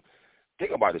 Jim,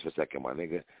 think about this for a second, my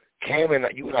nigga. Cam and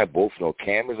you and I both know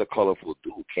Cam is a colorful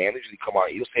dude. Cam usually come out.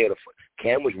 He'll say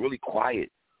Cam was really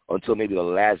quiet until maybe the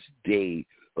last day,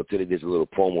 until they did a little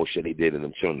promo shit they did and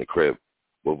them chilling in the crib.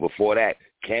 But before that,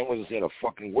 Cam wasn't saying a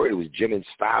fucking word. It was Jim and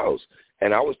Styles.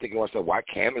 And I was thinking to myself, why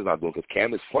Cam is not doing it? Because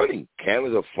Cam is funny. Cam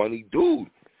is a funny dude.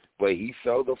 But he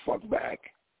fell the fuck back.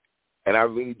 And I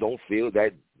really don't feel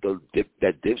that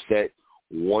that Dipset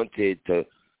wanted to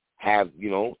have,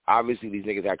 obviously these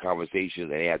niggas had conversations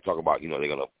and they had to talk about, they're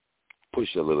going to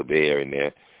push a little bit here and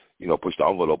there, push the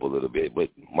envelope a little bit. But,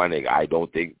 my nigga, I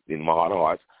don't think, in my heart of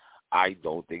hearts, I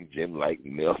don't think Jim liked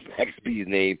Mel Maxby's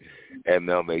name and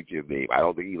Mel Major's name. I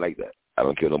don't think he liked that. I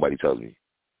don't care what nobody tells me.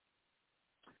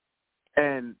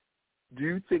 And do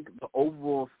you think the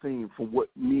overall theme from what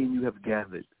me and you have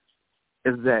gathered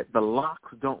is that the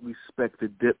locks don't respect the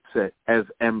Dipset as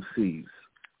MCs?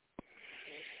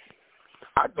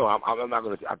 I'm not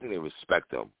going to. I think they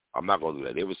respect them. I'm not going to do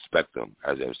that. They respect them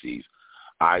as MCs.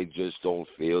 I just don't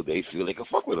feel they can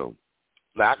fuck with them.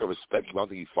 Like, I can respect him. I don't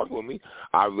think he's fucking with me.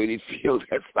 I really feel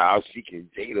that Styles, Sheik, and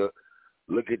Jada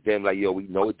look at them like, yo, we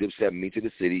know what Dipset mean to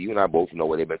the city. You and I both know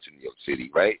what they meant to New York City,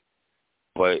 right?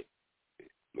 But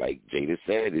like Jada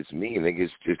said, it's me, and niggas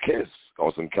just Kiss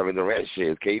on some Kevin Durant shit.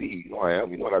 It's KD. You know I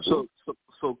am. You know what I do.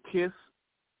 So Kiss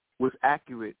was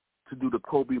accurate to do the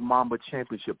Kobe Mamba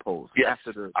championship pose. Yes,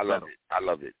 after I love it. I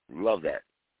love it. Love that.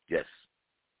 Yes.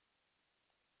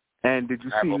 And did you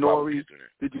see Nori?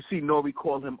 Did you see Nori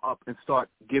call him up and start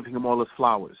giving him all his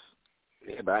flowers?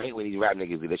 Yeah, but I hate when these rap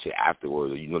niggas do that shit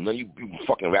afterwards. None of you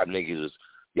fucking rap niggas,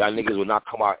 y'all niggas will not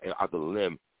come out the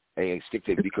limb and stick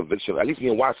to the conviction. At least me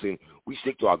and Watson, we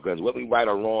stick to our guns. Whether we right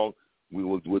or wrong,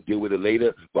 we'll deal with it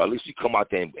later. But at least we come out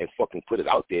there and fucking put it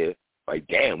out there. Like,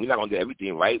 damn, we're not gonna do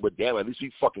everything right, but damn, at least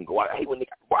we fucking go out. I hate when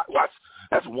niggas watch.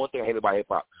 That's one thing I hate about hip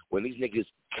hop. When these niggas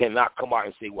cannot come out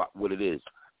and say what it is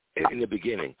in the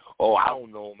beginning. Oh, I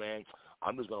don't know, man.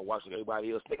 I'm just gonna watch what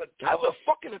everybody else. Nigga, have a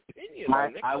fucking opinion.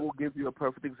 I will give you a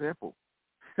perfect example.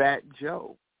 Fat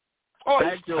Joe. Oh,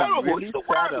 Fat he's Joe terrible. really He's the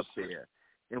sat worst. up there,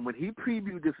 and when he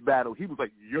previewed this battle, he was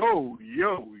like, "Yo,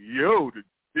 the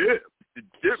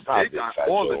Dip, they got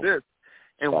all Joe. of this."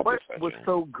 And what was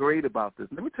so great about this?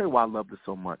 Let me tell you why I love this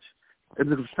so much. Is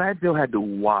because Fat Joe had to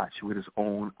watch with his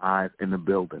own eyes in the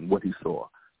building what he saw,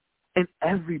 and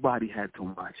everybody had to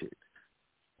watch it.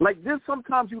 Like this,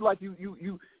 sometimes you on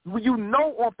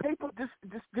paper,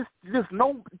 this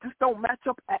don't match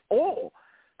up at all.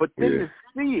 But then to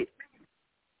see it,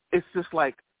 it's just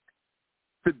like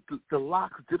the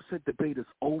Locks Dipset debate is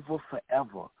over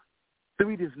forever.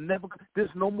 There's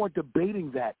no more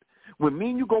debating that. When me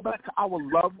and you go back to our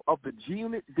love of the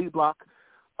G-Unit, D-Block,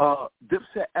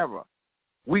 Dipset era,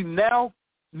 we now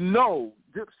know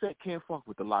Dipset can't fuck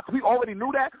with the Locks. We already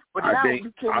knew that, but now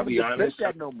you can't even debate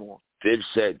that no more.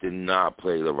 Dipset did not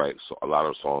play a lot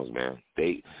of songs, man.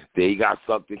 They got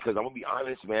sucked in, because I'm gonna be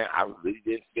honest, man. I really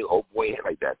didn't feel Oh Boy hit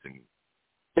like that to me.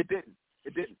 It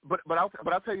didn't. But I'll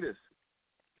tell you this.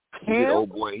 He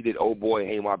did Oh Boy,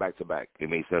 Hey Ma back to back. It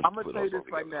made sense. I'm gonna tell you this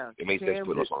right now. It made sense to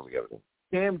put those songs together.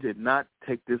 Cam did not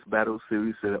take this battle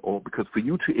serious at all, because for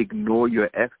you to ignore your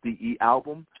FDE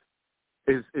album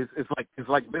is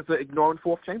like Mr. ignoring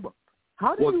Fourth Chamber.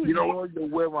 How do you ignore the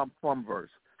Where I'm From verse?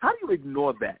 How do you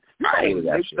ignore that? I hated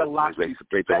that shit. Like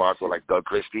straight to Rock like Doug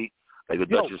Christie, like the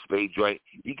Dutch and Spade joint.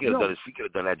 He could have done it. He could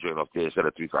have done that joint off there instead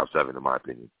of 357, in my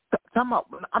opinion. Time out.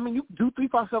 I mean, you do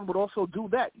 357, but also do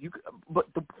that. But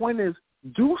the point is,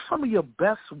 do some of your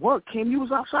best work. Cam, you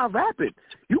was outside rapping.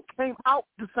 You came out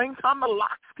the same time the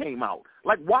Locks came out.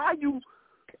 Like, why are you?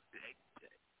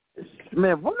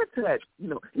 Man, run into that. You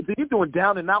know, if you're doing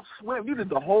Down and Out Swim, you did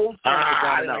the whole thing.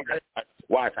 I didn't like that.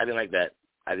 Watch, I didn't like that.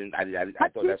 I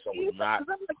thought that song was not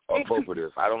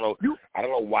appropriate. I don't know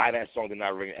why that song did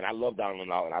not ring. And I love Down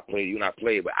and Out, and I played you and I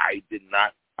played, but I did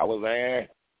not. I was like,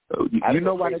 you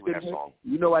know why that didn't hit?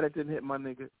 You know why that didn't hit, my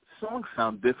nigga? Songs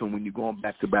sound different when you're going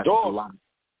back to back with a lot.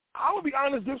 I will be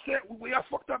honest, Dipset, we got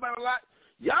fucked up at a lot.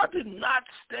 Y'all did not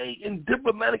stay in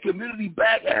diplomatic community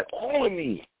back at all of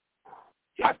me.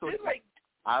 I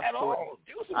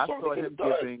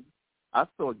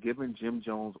saw giving Jim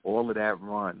Jones all of that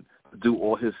run, do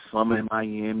all his Summer in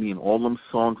Miami and all them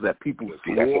songs that people was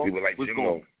going to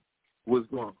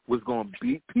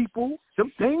beat people.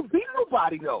 They ain't beat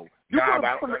nobody though.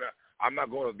 I'm not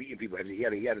going to beating people. He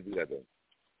had to do that though.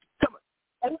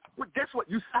 But guess what?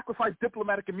 You sacrificed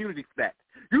diplomatic immunity for that.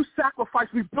 You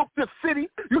sacrificed we built this city.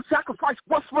 You sacrificed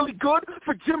what's really good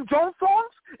for Jim Jones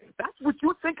songs. That's what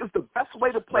you think is the best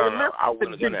way to play America. I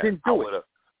wouldn't have done that.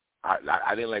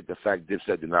 I didn't like the fact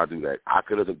Dipset did not do that. I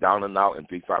could have took Down and Out and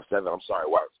 357. I'm sorry,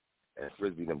 what? And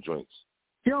Frisbee them joints.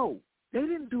 Yo, they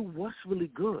didn't do what's really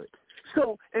good.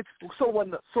 So when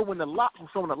the Locks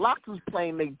was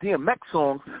playing their DMX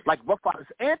songs like Rough Riders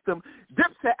Anthem,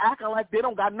 Dipset acting like they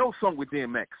don't got no song with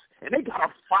DMX, and they got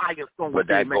a fire song with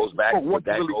DMX. But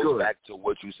that goes back to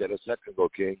what you said a second ago,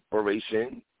 King.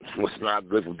 Preparation was not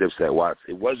good for Dipset. Watts.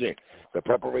 It wasn't. The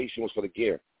preparation was for the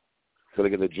gear, for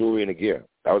the jewelry and the gear.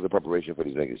 That was the preparation for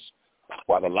these niggas.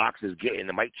 While the Locks is getting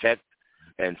the mic checked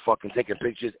and fucking taking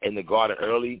pictures in the garden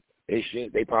early and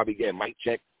shit, they probably getting mic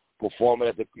checked, performing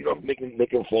at the,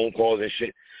 making phone calls and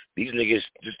shit. These niggas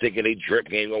just thinking they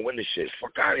drip ain't gonna win this shit.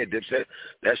 Fuck out of here, Dipset.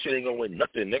 That shit ain't gonna win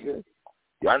nothing, nigga.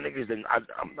 Y'all niggas didn't.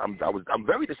 I'm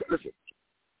very listen.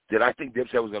 Did I think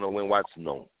Dipset was gonna win? Watts?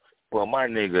 No. But my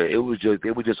nigga,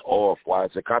 they were just off.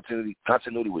 Watts. The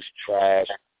continuity was trash.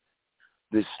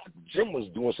 This Jim was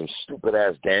doing some stupid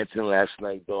ass dancing last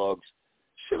night, dogs.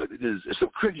 Shit, there's some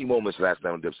cringy moments last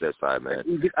night on Dipset's side, man.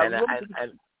 And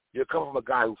you're coming from a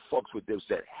guy who fucks with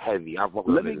Dipset heavy. I fuck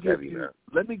with niggas heavy, man.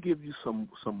 Let me give you some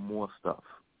more stuff.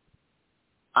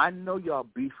 I know y'all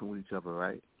beefing with each other,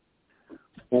 right?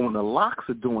 But when the Locks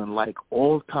are doing like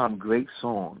all-time great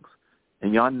songs,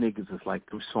 and y'all niggas is like,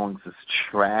 those songs is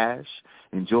trash,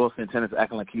 and Joel Santana's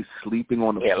acting like he's sleeping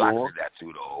on the floor. Yeah, Locks did that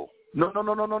too, though.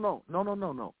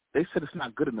 No. They said it's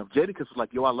not good enough. Jadakiss was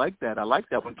like, yo, I like that.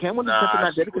 When Cam went to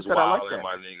that, Jadakiss said, I like that.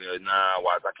 My nigga.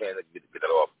 Watch, I can't get that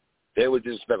off. There was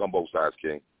disrespect on both sides,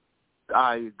 King.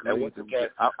 I agree. And once again,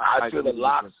 I feel the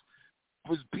Locks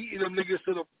was beating them niggas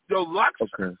to the Locks.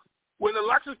 Okay. When the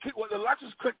Locks was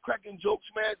cracking jokes,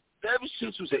 man, that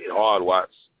shit was hitting hard,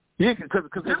 Watts. Yeah, because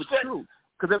it was true.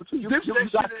 Because you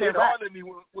got Cam hard at me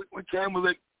when Cam was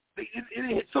like, it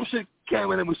hit some shit Cam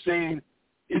was saying.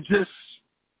 It just,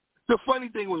 the funny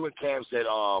thing was when Cam said,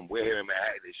 we're here in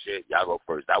Manhattan and shit, y'all go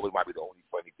first. That was probably the only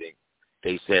funny thing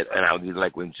they said. And I did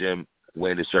like when Jim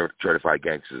went into Certified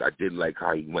Gangsters. I did like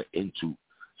how he went into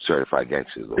Certified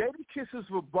Gangsters. Jadakiss's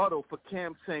rebuttal for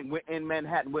Cam saying we're in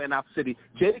Manhattan, we're in our city.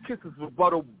 Jadakiss's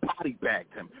rebuttal body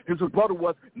bagged him. His rebuttal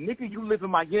was, nigga, you live in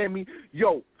Miami,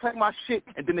 yo, play my shit,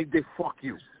 and then they did fuck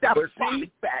you. That was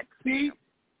body bag. See?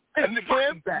 And the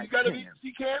Cam,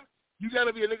 Cam? You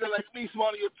gotta be a nigga like me,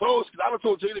 smart on your toes, because I done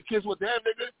told Jadakiss, well, damn,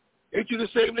 nigga, ain't you the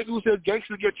same nigga who said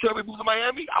gangsters get chubby moved to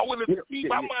Miami? I wouldn't have seen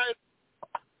my mind.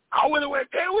 I wouldn't have went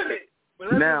there with it.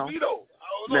 But that's me, though. I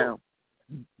don't know. Now,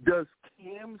 does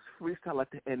Cam's freestyle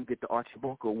at the end get the Archie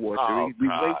Bunker Award?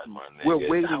 We're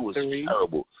waiting. That was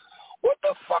terrible. What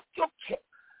the fuck? Yo,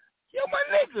 my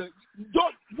nigga,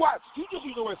 don't watch. You just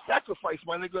use the word sacrifice,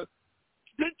 my nigga.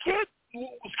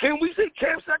 Can we say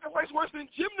Cam sacrificed worse than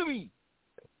Jim to me?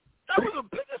 That was a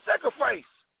bigger sacrifice.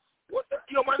 What the?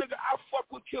 Yo, my nigga, I fuck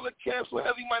with Killer Cam so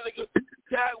heavy, my nigga.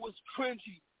 That was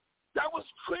cringy.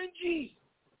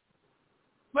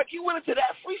 Like, you went into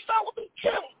that freestyle with the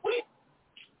Cam.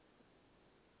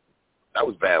 That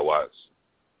was bad, Watts.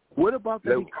 What about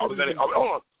that? Are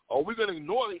we gonna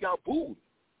ignore that he got booed?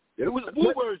 There was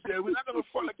boo words there. We're not gonna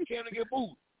front like the Cam to get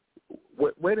booed.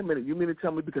 Wait a minute. You mean to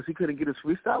tell me because he couldn't get his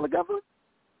freestyle together?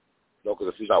 No,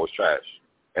 because the freestyle was trash.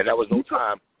 And there was no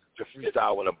time to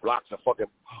freestyle when the blocks are fucking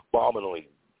bombing on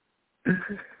you.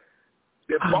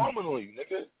 They're bombing on you,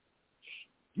 nigga.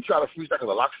 You try to freestyle because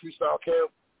the locks freestyle, Cam?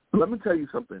 Let me tell you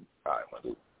something. All right, my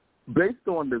dude. Based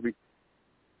on the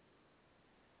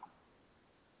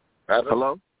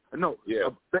Hello? No. Yeah.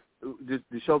 The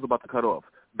show's about to cut off.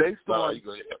 Based on you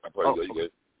good. You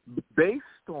good.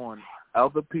 Based on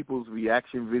other people's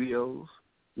reaction videos,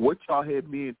 what y'all heard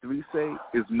me and 3 say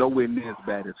is nowhere near as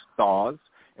bad as Stars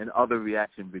and other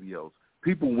reaction videos.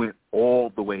 People went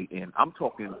all the way in. I'm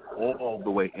talking all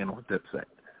the way in on Dipset.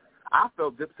 I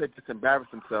felt Dipset just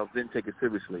embarrassed themselves, didn't take it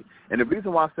seriously. And the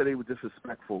reason why I said they were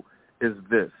disrespectful is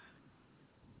this.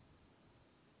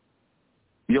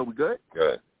 Yo, we good?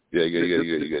 Good. Yeah,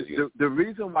 you good. The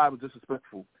reason why I was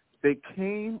disrespectful, they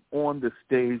came on the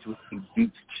stage with a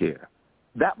beach chair.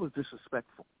 That was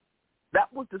disrespectful.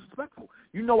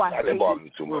 You know, I hated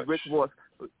when Rick Ross.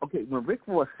 Okay, when Rick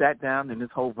Ross sat down in his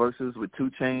whole verses with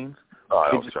 2 Chainz,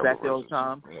 and just sat there all the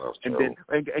time,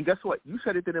 and guess what? You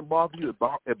said it didn't bother you.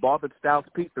 It bothered Styles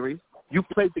P 3. You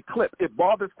played the clip. It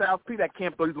bothered Styles P. That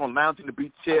can't believe he's going to lounge in the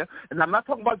beach chair. And I'm not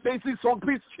talking about Jay-Z's song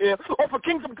Beach Chair or for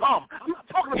Kingdom Come. I'm not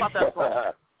talking about that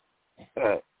song.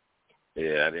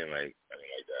 Yeah, I didn't like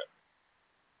that.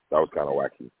 That was kind of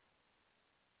wacky.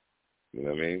 You know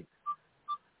what I mean?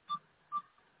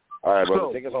 All right,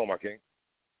 brother, take us home, my king.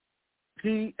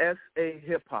 PSA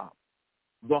Hip Hop,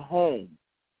 the home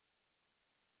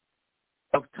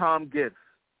of Tom Gitz.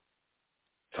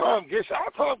 Tom Gitz, shout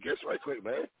out Tom Gitz right quick,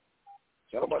 man.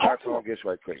 Shout out my guy Tom Gitz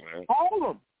right quick, man. All of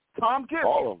them. Tom Gitz.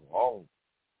 All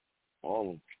of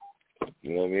them.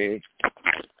 You know what I mean?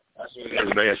 That's what it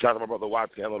is, man. Shout out to my brother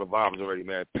Watson. I know the vibes already,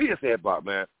 man. PSA Hip Hop,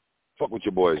 man. Fuck with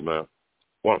your boys, man.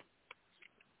 One.